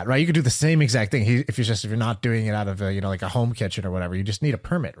do that, right? You could do the same exact thing. If you're not doing it out of like a home kitchen or whatever, you just need a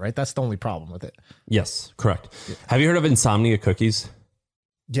permit, right? That's the only problem with it. Yes, correct. Yeah. Have you heard of insomnia cookies?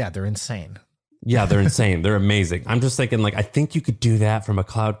 Yeah, they're insane. Yeah, they're insane. They're amazing. I'm just thinking, like, I think you could do that from a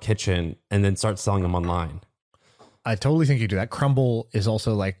cloud kitchen and then start selling them online. I totally think you do that. Crumble is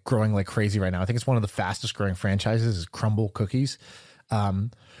also like growing like crazy right now. I think it's one of the fastest growing franchises is Crumble cookies.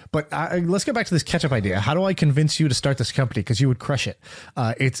 But let's get back to this ketchup idea. How do I convince you to start this company? Because you would crush it.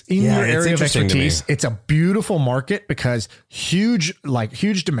 It's in your area of expertise. It's a beautiful market because huge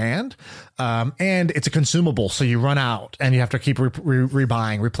demand. And it's a consumable. So you run out and you have to keep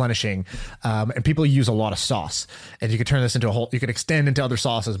rebuying, replenishing. And people use a lot of sauce. And you could turn this into you could extend into other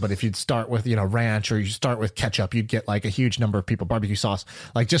sauces. But if you'd start with, ranch or you start with ketchup, you'd get like a huge number of people. Barbecue sauce,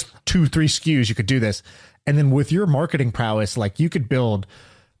 like just 2-3 SKUs, you could do this. And then with your marketing prowess, like you could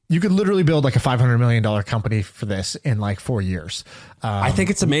literally build like a $500 million company for this in like 4 years. I think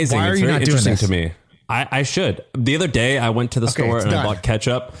it's amazing. Why are you not doing this? To me. I should. The other day I went to the store and I bought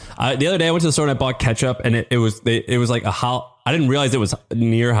ketchup. And I bought ketchup and it was like I didn't realize it was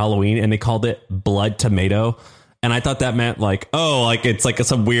near Halloween and they called it blood tomato. And I thought that meant like, it's like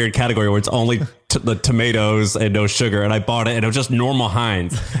some weird category where it's only the tomatoes and no sugar. And I bought it and it was just normal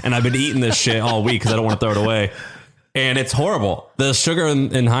Heinz. And I've been eating this shit all week because I don't want to throw it away. And it's horrible. The sugar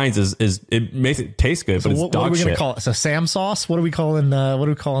in Heinz it makes it taste good, but it's dog shit. What are we going to call it? So Sam sauce? What are we calling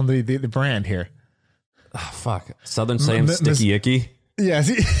the brand here? Oh, fuck. Southern Sam Sticky Icky. Yeah.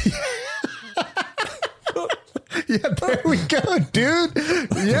 Yeah, there we go, dude.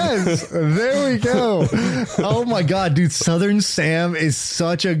 Yes, there we go. Oh my God, dude. Southern Sam is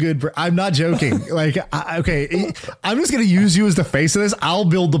such a good brand. I'm not joking. Like, okay, I'm just going to use you as the face of this. I'll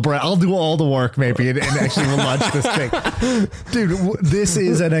build the brand. I'll do all the work maybe and actually we'll launch this thing. Dude, this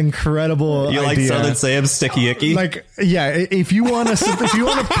is an incredible idea. Like Southern Sam Sticky Icky? Like, yeah, if you want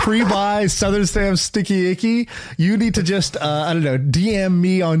to pre-buy Southern Sam Sticky Icky, you need to just, DM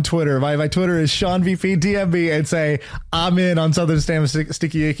me on Twitter. My Twitter is SeanVP. DM me and say, I'm in on Southern Sam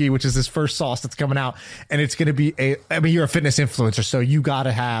Sticky Icky, which is this first sauce that's coming out. And it's going to be you're a fitness influencer, so you got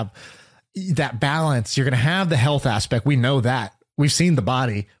to have that balance. You're going to have the health aspect. We know that. We've seen the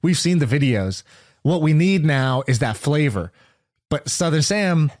body. We've seen the videos. What we need now is that flavor. But Southern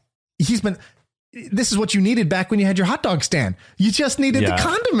Sam, this is what you needed back when you had your hot dog stand. You just needed the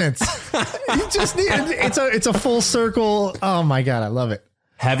condiments. You just it's a full circle. Oh my God, I love it.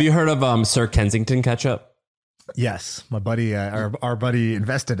 Have you heard of Sir Kensington ketchup? Yes, my buddy, our buddy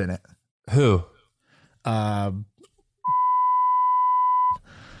invested in it. Who?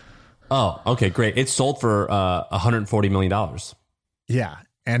 Okay, great. It sold for $140 million. Yeah,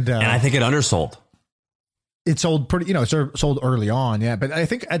 and I think it undersold. It sold pretty, it sold early on, yeah. But I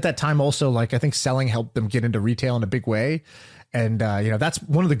think at that time also, like I think selling helped them get into retail in a big way. And, that's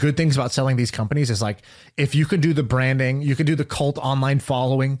one of the good things about selling these companies is like, if you can do the branding, you can do the cult online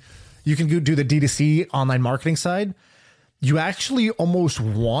following, you can do the D2C online marketing side. You actually almost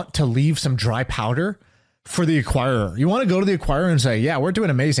want to leave some dry powder for the acquirer. You want to go to the acquirer and say, yeah, we're doing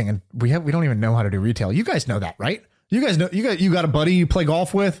amazing. And we don't even know how to do retail. You guys know that, right? You guys know, you got a buddy you play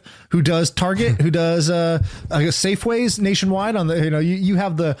golf with who does Target, who does Safeways nationwide on the, you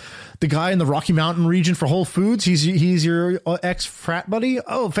have the guy in the Rocky Mountain region for Whole Foods. He's your ex frat buddy.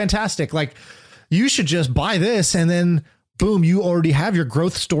 Oh, fantastic. Like you should just buy this and then boom, you already have your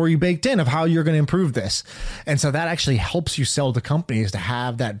growth story baked in of how you're going to improve this. And so that actually helps you sell to companies to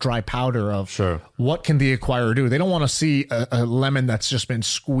have that dry powder of what can the acquirer do? They don't want to see a lemon that's just been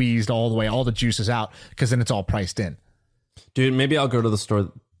squeezed all the way, all the juice is out, because then it's all priced in. Dude, maybe I'll go to the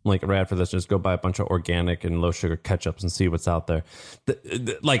store like right after this, just go buy a bunch of organic and low sugar ketchups and see what's out there.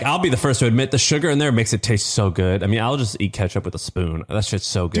 I'll be the first to admit the sugar in there makes it taste so good. I mean, I'll just eat ketchup with a spoon. That shit's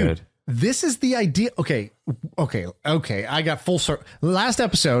so good. Dude, this is the idea. Okay. I got full circle. Last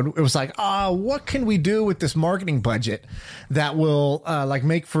episode, it was like, what can we do with this marketing budget that will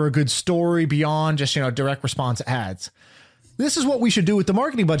make for a good story beyond just, direct response ads? This is what we should do with the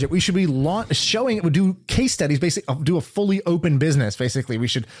marketing budget. We should be showing it. We do case studies, basically do a fully open business. Basically, we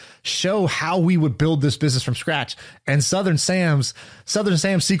should show how we would build this business from scratch. And Southern Sam's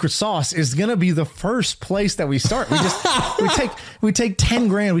secret sauce is going to be the first place that we start. We take 10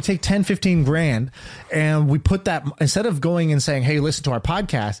 grand, we take 10, 15 grand, and we put that, instead of going and saying, hey, listen to our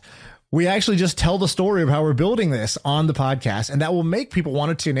podcast, We actually just tell the story of how we're building this on the podcast, and that will make people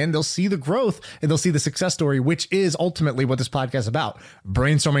want to tune in. They'll see the growth and they'll see the success story, which is ultimately what this podcast is about: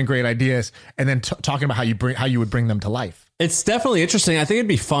 brainstorming great ideas and then talking about how you would bring them to life. It's definitely interesting. I think it'd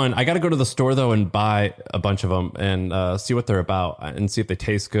be fun. I got to go to the store though and buy a bunch of them and see what they're about and see if they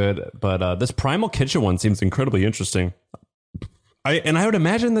taste good. But this Primal Kitchen one seems incredibly interesting. I would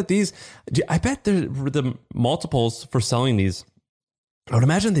imagine that I bet the multiples for selling these, I would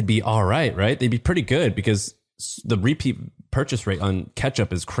imagine they'd be all right? They'd be pretty good because the repeat purchase rate on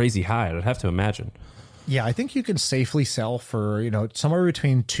ketchup is crazy high. I'd have to imagine. Yeah, I think you can safely sell for, somewhere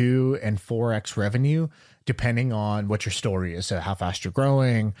between 2 and 4x revenue, depending on what your story is. So how fast you're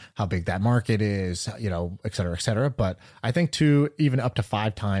growing, how big that market is, et cetera, et cetera. But I think 2, even up to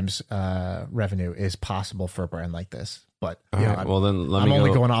 5 times revenue is possible for a brand like this. But then I'm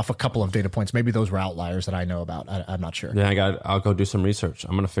only going off a couple of data points. Maybe those were outliers that I know about. I'm not sure. Yeah, I'll go do some research.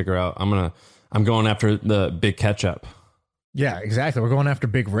 I'm going to figure out. I'm going after the big ketchup. Yeah, exactly. We're going after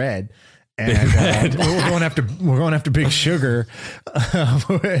Big Red. And we're going after Big Sugar.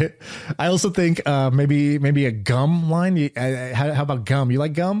 I also think maybe a gum line. How about gum? You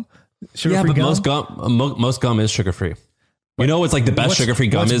like gum? Sugar-free gum? Most gum is sugar free. It's like the best sugar free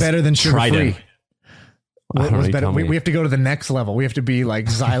gum is better than sugar free. What's better? We have to go to the next level. We have to be like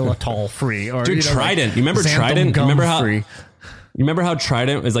xylitol free or Trident. Like you remember Trident? Free. You remember how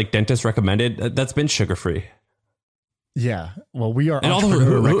Trident is like dentist recommended? That's been sugar free. Yeah. Well, we are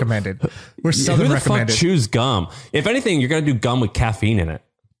entrepreneur recommended. We're Southern who the recommended. Fuck choose gum. If anything, you're gonna do gum with caffeine in it.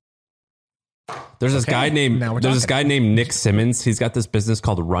 There's this guy named Nick Simmons. He's got this business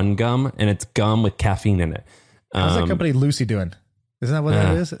called Run Gum, and it's gum with caffeine in it. How's that company Lucy doing? Isn't that what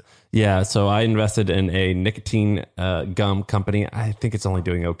that is? Yeah, so I invested in a nicotine gum company. I think it's only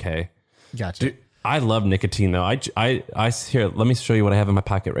doing okay. Gotcha. Dude, I love nicotine though. Here, let me show you what I have in my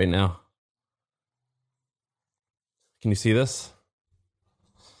pocket right now. Can you see this?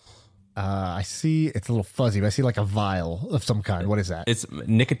 I see it's a little fuzzy, but I see like a vial of some kind. What is that? It's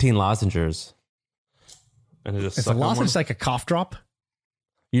nicotine lozenges. And it's a lozenge, like a cough drop.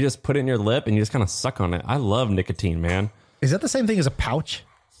 You just put it in your lip and you just kind of suck on it. I love nicotine, man. Is that the same thing as a pouch?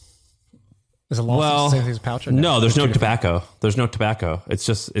 Is a lozenge the same thing as a pouch? Or no, there's no tobacco. There's no tobacco.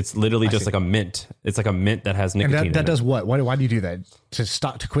 It's literally just like a mint. It's like a mint that has nicotine. And that does what? Why do you do that?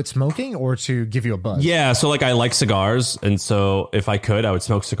 To quit smoking or to give you a buzz? Yeah, so like I like cigars, and so if I could, I would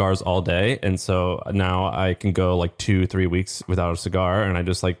smoke cigars all day, and so now I can go like 2-3 weeks without a cigar, and I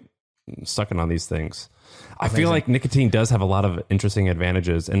just like sucking on these things. Amazing. I feel like nicotine does have a lot of interesting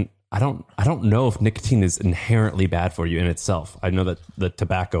advantages, and I don't know if nicotine is inherently bad for you in itself. I know that the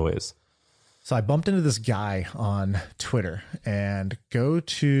tobacco is. So I bumped into this guy on Twitter, and go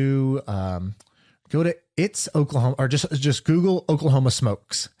to It's Oklahoma, or just Google Oklahoma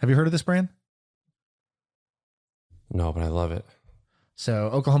Smokes. Have you heard of this brand? No, but I love it. So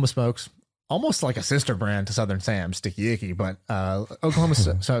Oklahoma Smokes, almost like a sister brand to Southern Sam, Sticky Icky, but Oklahoma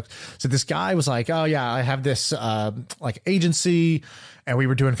Smokes. So this guy was like, oh yeah, I have this like agency, and we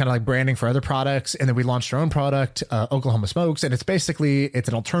were doing kind of like branding for other products, and then we launched our own product, Oklahoma Smokes, and it's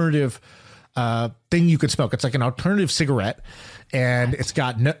an alternative thing you could smoke. It's like an alternative cigarette, and it's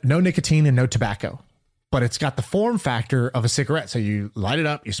got no nicotine and no tobacco, but it's got the form factor of a cigarette. So you light it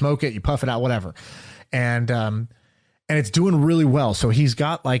up, you smoke it, you puff it out, whatever. And it's doing really well. So he's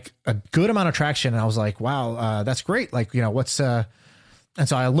got like a good amount of traction. And I was like, wow, that's great. Like, what's, and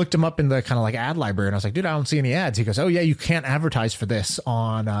so I looked him up in the kind of like ad library, and I was like, dude, I don't see any ads. He goes, oh yeah, you can't advertise for this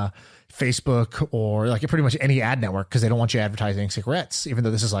on, Facebook or like pretty much any ad network, because they don't want you advertising cigarettes, even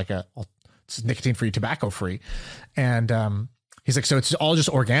though this is like it's nicotine free, tobacco free. And, he's like, so it's all just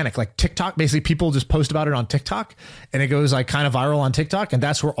organic, like TikTok. Basically, people just post about it on TikTok, and it goes like kind of viral on TikTok. And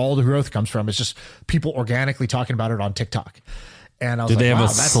that's where all the growth comes from. It's just people organically talking about it on TikTok. And I was they have a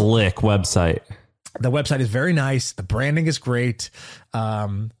slick website? The website is very nice. The branding is great.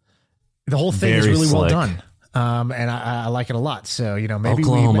 The whole thing is Very really slick. well done. And I like it a lot. So, maybe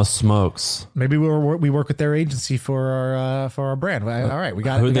Oklahoma Smokes. Maybe we work with their agency for our brand. All right, we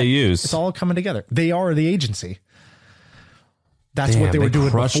got Who they use? It's all coming together. They are the agency. That's what they were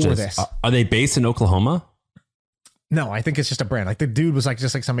doing before this. Are they based in Oklahoma? No, I think it's just a brand. Like the dude was like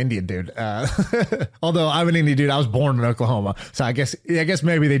just like some Indian dude. Although I'm an Indian dude, I was born in Oklahoma, so I guess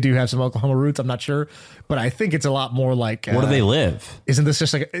maybe they do have some Oklahoma roots. I'm not sure, but I think it's a lot more like. Where do they live? Isn't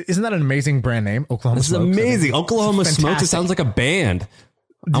that an amazing brand name? Oklahoma. This is Smokes? amazing. Oklahoma Smokes. It sounds like a band.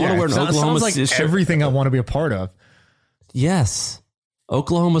 I want to wear an Oklahoma. Sounds like everything I want to be a part of. Yes,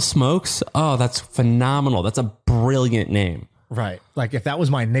 Oklahoma Smokes. Oh, that's phenomenal. That's a brilliant name. Right. Like if that was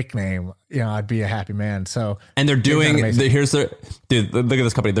my nickname, I'd be a happy man. So, and they're doing, here's the, dude, look at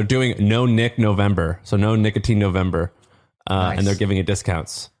this company. They're doing no Nick November. So no nicotine November. Nice. And they're giving it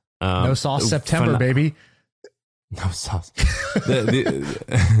discounts. No sauce September, baby. No sauce.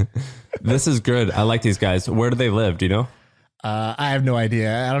 This is good. I like these guys. Where do they live? Do you know? I have no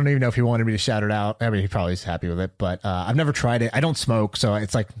idea. I don't even know if he wanted me to shout it out. I mean, he probably is happy with it, but I've never tried it. I don't smoke, so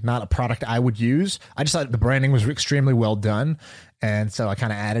it's like not a product I would use. I just thought the branding was extremely well done, and so I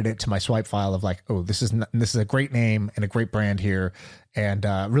kind of added it to my swipe file of like, oh, this is a great name and a great brand here, and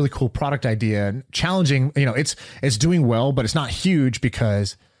really cool product idea. Challenging, it's doing well, but it's not huge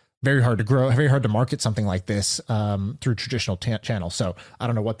because very hard to grow, very hard to market something like this through traditional channels. So I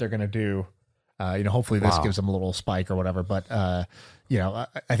don't know what they're going to do. Hopefully this gives them a little spike or whatever. But, I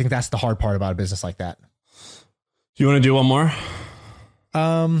think that's the hard part about a business like that. Do you want to do one more?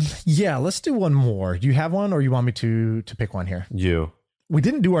 Yeah, let's do one more. Do you have one or you want me to pick one here? We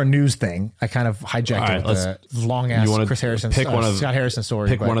didn't do our news thing. I kind of hijacked the long ass Chris Harrison, Scott Harrison story.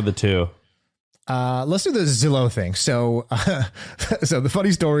 Pick one of the two. Let's do the Zillow thing. So, so the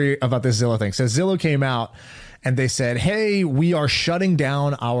funny story about this Zillow thing. So Zillow came out and they said, hey, we are shutting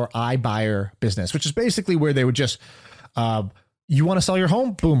down our iBuyer business, which is basically where they would just, you want to sell your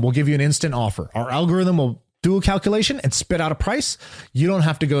home? Boom, we'll give you an instant offer. Our algorithm will do a calculation and spit out a price. You don't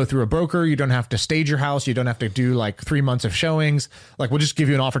have to go through a broker. You don't have to stage your house. You don't have to do like 3 months of showings. Like we'll just give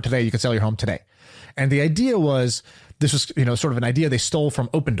you an offer today. You can sell your home today. And the idea was, this was, sort of an idea they stole from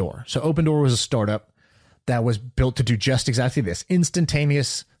Opendoor. So Opendoor was a startup that was built to do just exactly this: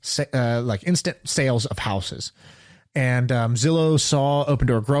 instantaneous, instant sales of houses. And Zillow saw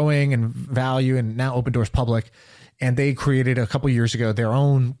Opendoor growing in value, and now Opendoor's public, and they created a couple years ago their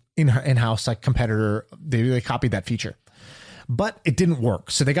own in-house like competitor. They copied that feature, but it didn't work.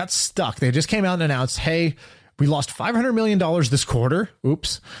 So they got stuck. They just came out and announced, hey, we lost $500 million this quarter.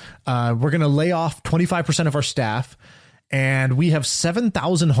 Oops. We're going to lay off 25% of our staff. And we have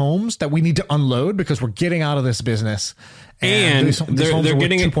 7,000 homes that we need to unload because we're getting out of this business. And they're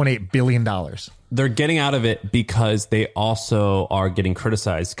getting $2.8 billion. They're getting out of it because they also are getting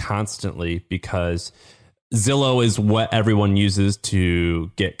criticized constantly because Zillow is what everyone uses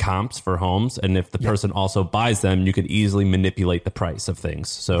to get comps for homes. And if the person also buys them, you could easily manipulate the price of things.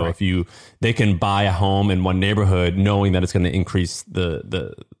 So if they can buy a home in one neighborhood knowing that it's going to increase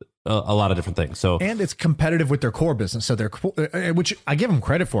a lot of different things. So, and it's competitive with their core business. So which I give them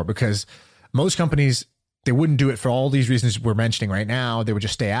credit for, because most companies, they wouldn't do it for all these reasons we're mentioning right now. They would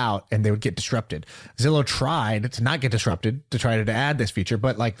just stay out and they would get disrupted. Zillow tried to not get disrupted, to try to add this feature,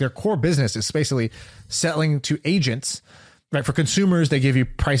 but like their core business is basically selling to agents, right? For consumers, they give you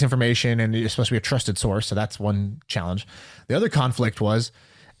price information and you're supposed to be a trusted source. So that's one challenge. The other conflict was,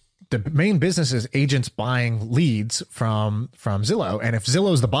 the main business is agents buying leads from Zillow. And if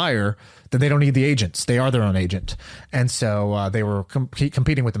Zillow is the buyer, then they don't need the agents. They are their own agent. And so they were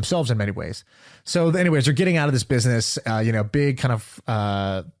competing with themselves in many ways. So anyways, they're getting out of this business, big kind of,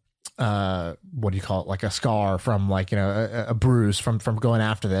 what do you call it? Like a scar from like, a bruise from going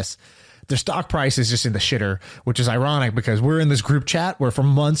after this. Their stock price is just in the shitter, which is ironic because we're in this group chat where for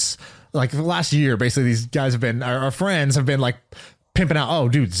months, like the last year, basically these guys have been, our friends have been like, pimping out, oh,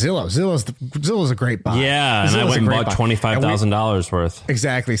 dude, Zillow's a great buy. Yeah, and I went and bought $25,000 worth.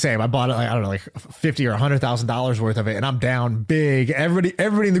 Exactly, same. I bought it, like, I don't know, like $50,000 or $100,000 worth of it, and I'm down big. Everybody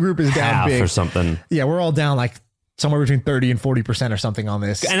in the group is down big or something. Yeah, we're all down like somewhere between 30 and 40% or something on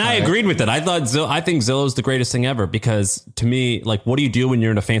this. And I agreed with it. I think Zillow's the greatest thing ever, because to me, like, what do you do when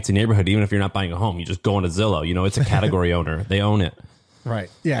you're in a fancy neighborhood, even if you're not buying a home? You just go into Zillow. It's a category owner. They own it.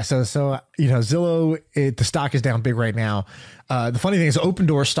 Right. Yeah. So Zillow, the stock is down big right now. The funny thing is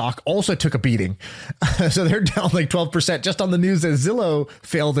Opendoor stock also took a beating. So they're down like 12% just on the news that Zillow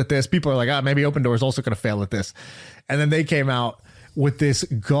failed at this. People are like, maybe Opendoor is also going to fail at this. And then they came out with this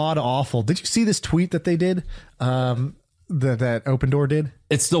god awful. Did you see this tweet that they did? That Opendoor did?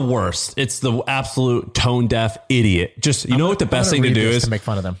 It's the worst. It's the absolute tone deaf idiot. Just, know what the best thing to do is to make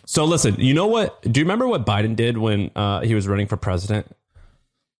fun of them. So listen, you know what? Do you remember what Biden did when he was running for president?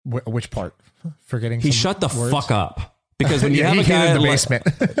 Which part? Forgetting. He shut the fuck up, because when you have a guy in the basement,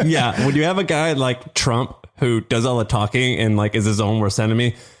 when you have a guy like Trump who does all the talking and like is his own worst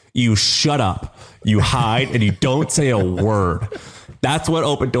enemy, you shut up, you hide, and you don't say a word. That's what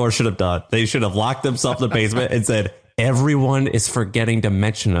Opendoor should have done. They should have locked themselves in the basement and said, everyone is forgetting to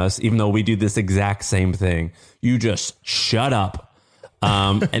mention us, even though we do this exact same thing. You just shut up.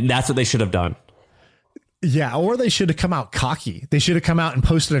 And that's what they should have done. Yeah, or they should have come out cocky. They should have come out and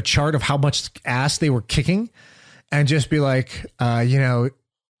posted a chart of how much ass they were kicking and just be like,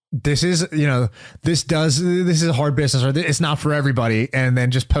 this is, this is a hard business, or it's not for everybody, and then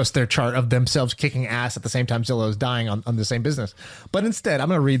just post their chart of themselves kicking ass at the same time Zillow is dying on the same business. But instead, I'm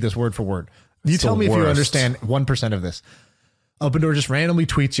going to read this word for word. You tell me if you understand 1% of this. Opendoor just randomly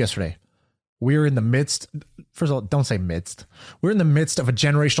tweets yesterday. We're in the midst, first of all, don't say midst. We're in the midst of a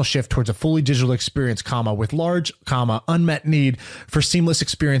generational shift towards a fully digital experience, with large, unmet need for seamless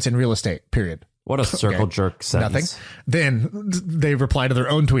experience in real estate, period. What a circle jerk sentence. Nothing. Then they reply to their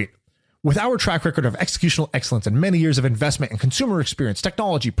own tweet. With our track record of executional excellence and many years of investment in consumer experience,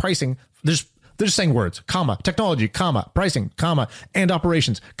 technology, pricing, they're just saying words, technology, pricing, and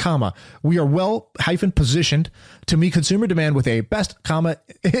operations, we are well positioned to meet consumer demand with a best,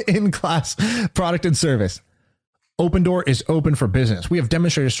 in class product and service. Opendoor is open for business. We have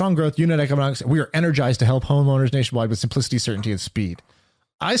demonstrated strong growth, unit economics. We are energized to help homeowners nationwide with simplicity, certainty, and speed.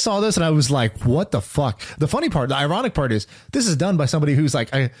 I saw this and I was like, what the fuck? The funny part, the ironic part is this is done by somebody who's like,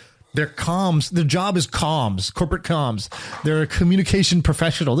 their job is comms, corporate comms. They're a communication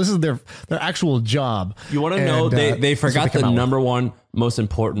professional. This is their actual job. You want to know, they forgot the number one most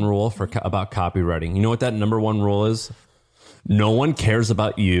important rule about copywriting. You know what that number one rule is? No one cares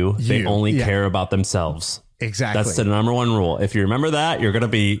about you. They only care about themselves. Exactly. That's the number one rule. If you remember that, you're gonna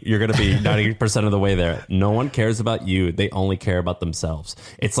be 90% of the way there. No one cares about you. They only care about themselves.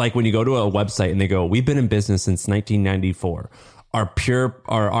 It's like when you go to a website and they go, "We've been in business since 1994. Our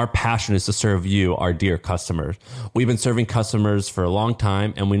passion is to serve you, our dear customers. We've been serving customers for a long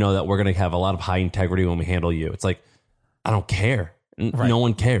time, and we know that we're gonna have a lot of high integrity when we handle you." It's like, I don't care. Right. No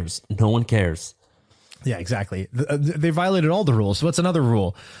one cares. No one cares. Yeah, exactly. They violated all the rules. So what's another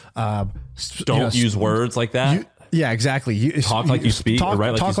rule? Don't use words like that. Yeah, exactly. Talk like you speak.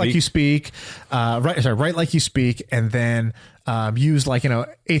 Write like you speak. Write like you speak, and then use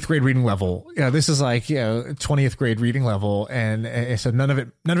 8th grade reading level. This is 20th grade reading level, and so none of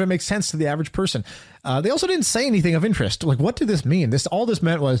it makes sense to the average person. They also didn't say anything of interest. Like, what did this mean? All this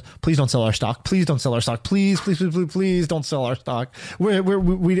meant was, please don't sell our stock. Please don't sell our stock. Please don't sell our stock. We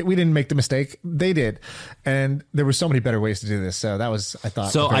didn't make the mistake. They did, and there were so many better ways to do this. So that was, I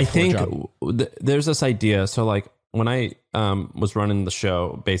thought. So I think there's this idea. So when I was running the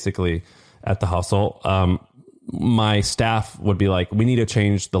show, basically at the Hustle, my staff would be like, we need to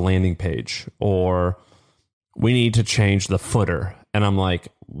change the landing page, or we need to change the footer. And I'm like,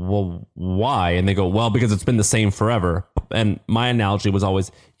 well, why? And they go, well, because it's been the same forever. And my analogy was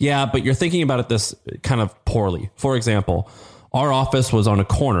always, yeah, but you're thinking about it this kind of poorly. For example, our office was on a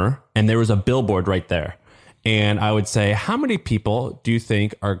corner and there was a billboard right there. And I would say, how many people do you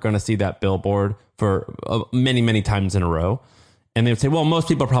think are going to see that billboard for many, many times in a row? And they would say, well, most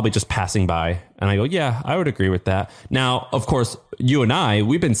people are probably just passing by. And I go, yeah, I would agree with that. Now, of course, you and I,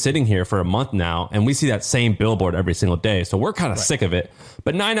 we've been sitting here for a month now, and we see that same billboard every single day. So we're kind of sick of it.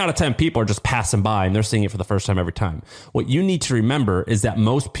 But 9 out of 10 people are just passing by, and they're seeing it for the first time every time. What you need to remember is that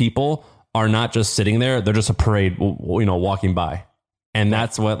most people are not just sitting there. They're just a parade, walking by. And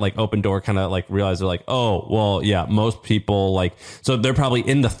that's what Opendoor kind of realized. They're like, oh, well, yeah, most people so they're probably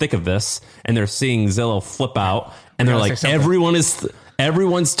in the thick of this, and they're seeing Zillow flip out, and they're like,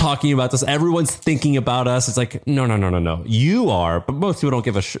 everyone's talking about this. Everyone's thinking about us. It's like, no. You are, but most people don't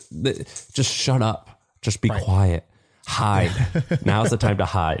give a just shut up. Just be quiet. Hide. Now's the time to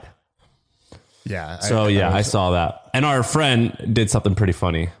hide. Yeah. I saw that. And our friend did something pretty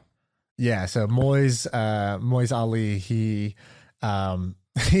funny. Yeah. So Moise Ali, he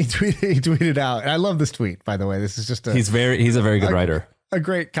tweeted out, and I love this tweet, by the way. This is just he's a very good writer. A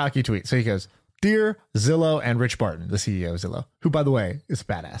great cocky tweet. So he goes, "Dear Zillow and Rich Barton," the CEO of Zillow, who, by the way, is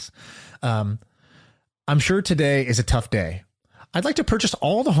badass. "I'm sure today is a tough day. I'd like to purchase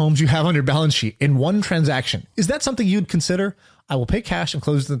all the homes you have on your balance sheet in one transaction. Is that something you'd consider? I will pay cash and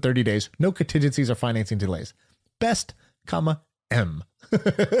close within 30 days. No contingencies or financing delays. Best, M."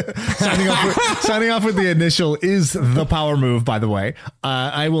 Signing off with the initial is the power move, by the way.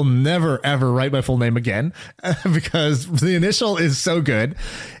 I will never, ever write my full name again because the initial is so good.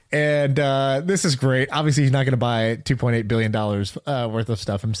 And this is great. Obviously, he's not going to buy $2.8 billion worth of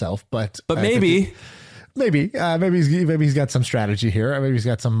stuff himself, but maybe he's got some strategy here. Maybe he's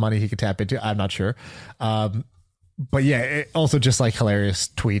got some money he could tap into. I'm not sure. But yeah, it also just hilarious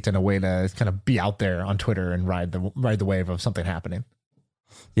tweet and a way to kind of be out there on Twitter and ride the wave of something happening.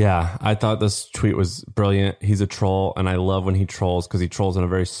 Yeah, I thought this tweet was brilliant. He's a troll, and I love when he trolls because he trolls in a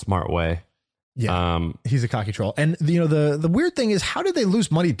very smart way. Yeah, he's a cocky troll. And the weird thing is, how did they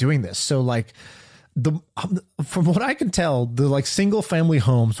lose money doing this? So from what I can tell, the single family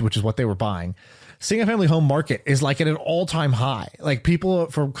homes, which is what they were buying, single family home market is like at an all-time high. Like people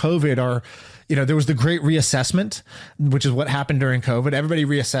from COVID are, there was the great reassessment, which is what happened during COVID. Everybody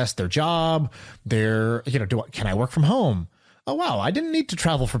reassessed their job, can I work from home? Oh, wow, I didn't need to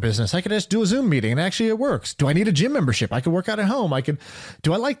travel for business. I could just do a Zoom meeting and actually it works. Do I need a gym membership? I could work out at home.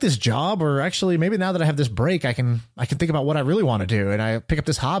 Do I like this job? Or actually maybe now that I have this break, I can think about what I really want to do. And I pick up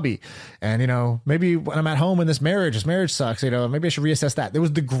this hobby and, maybe when I'm at home in this marriage sucks, maybe I should reassess that. There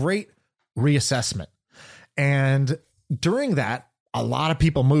was the great reassessment. And during that, a lot of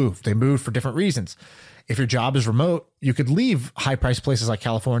people moved. They moved for different reasons. If your job is remote, you could leave high priced places like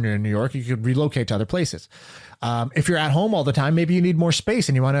California and New York. You could relocate to other places. If you're at home all the time, maybe you need more space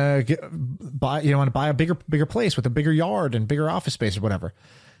and you want to buy a bigger place with a bigger yard and bigger office space or whatever.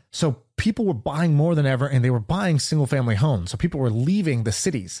 So people were buying more than ever, and they were buying single family homes. So people were leaving the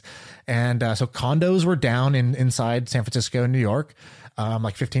cities, and so condos were down inside San Francisco and New York,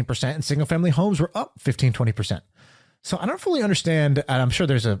 like 15%, and single family homes were up 15-20%. So I don't fully understand, and I'm sure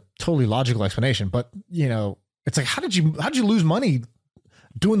there's a totally logical explanation, but it's like, how did you lose money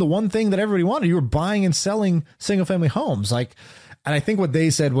doing the one thing that everybody wanted? You were buying and selling single family homes. And I think what they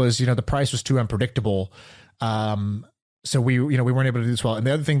said was, the price was too unpredictable. So we weren't able to do this well. And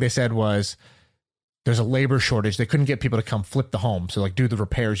the other thing they said was there's a labor shortage. They couldn't get people to come flip the home. So do the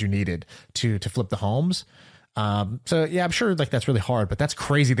repairs you needed to flip the homes. So yeah, I'm sure that's really hard, but that's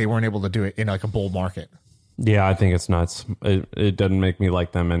crazy. They weren't able to do it in a bull market. Yeah, I think it's nuts. It doesn't make me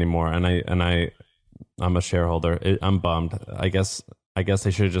like them anymore. And I'm a shareholder. I'm bummed. I guess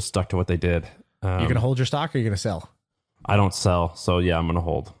they should have just stuck to what they did. You're going to hold your stock or you're going to sell? I don't sell. So yeah, I'm going to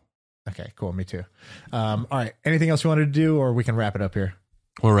hold. Okay, cool. Me too. All right. Anything else you wanted to do, or we can wrap it up here?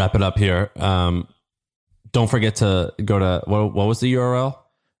 We'll wrap it up here. Don't forget to go to, what was the URL?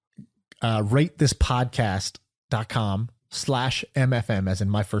 ratethispodcast.com/MFM, as in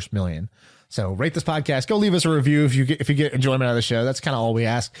my first million. So rate this podcast. Go leave us a review if you get enjoyment out of the show. That's kind of all we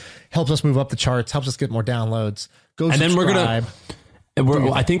ask. Helps us move up the charts. Helps us get more downloads. Go and subscribe.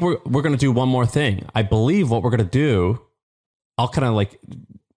 Then I think we're gonna do one more thing. I believe what we're gonna do. I'll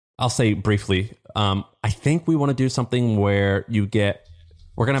say briefly. I think we want to do something where we're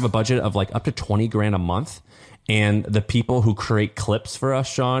gonna have a budget of up to $20,000 a month, and the people who create clips for us,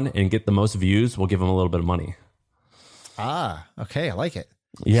 Sean, and get the most views, we'll give them a little bit of money. Okay, I like it.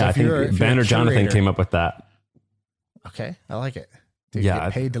 Yeah, so I think Ben or Jonathan came up with that. Okay, I like it. You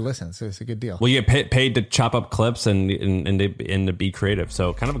get paid to listen, so it's a good deal. Well, you get paid to chop up clips and to be creative,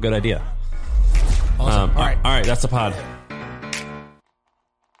 so kind of a good idea. Awesome. All right, that's the pod.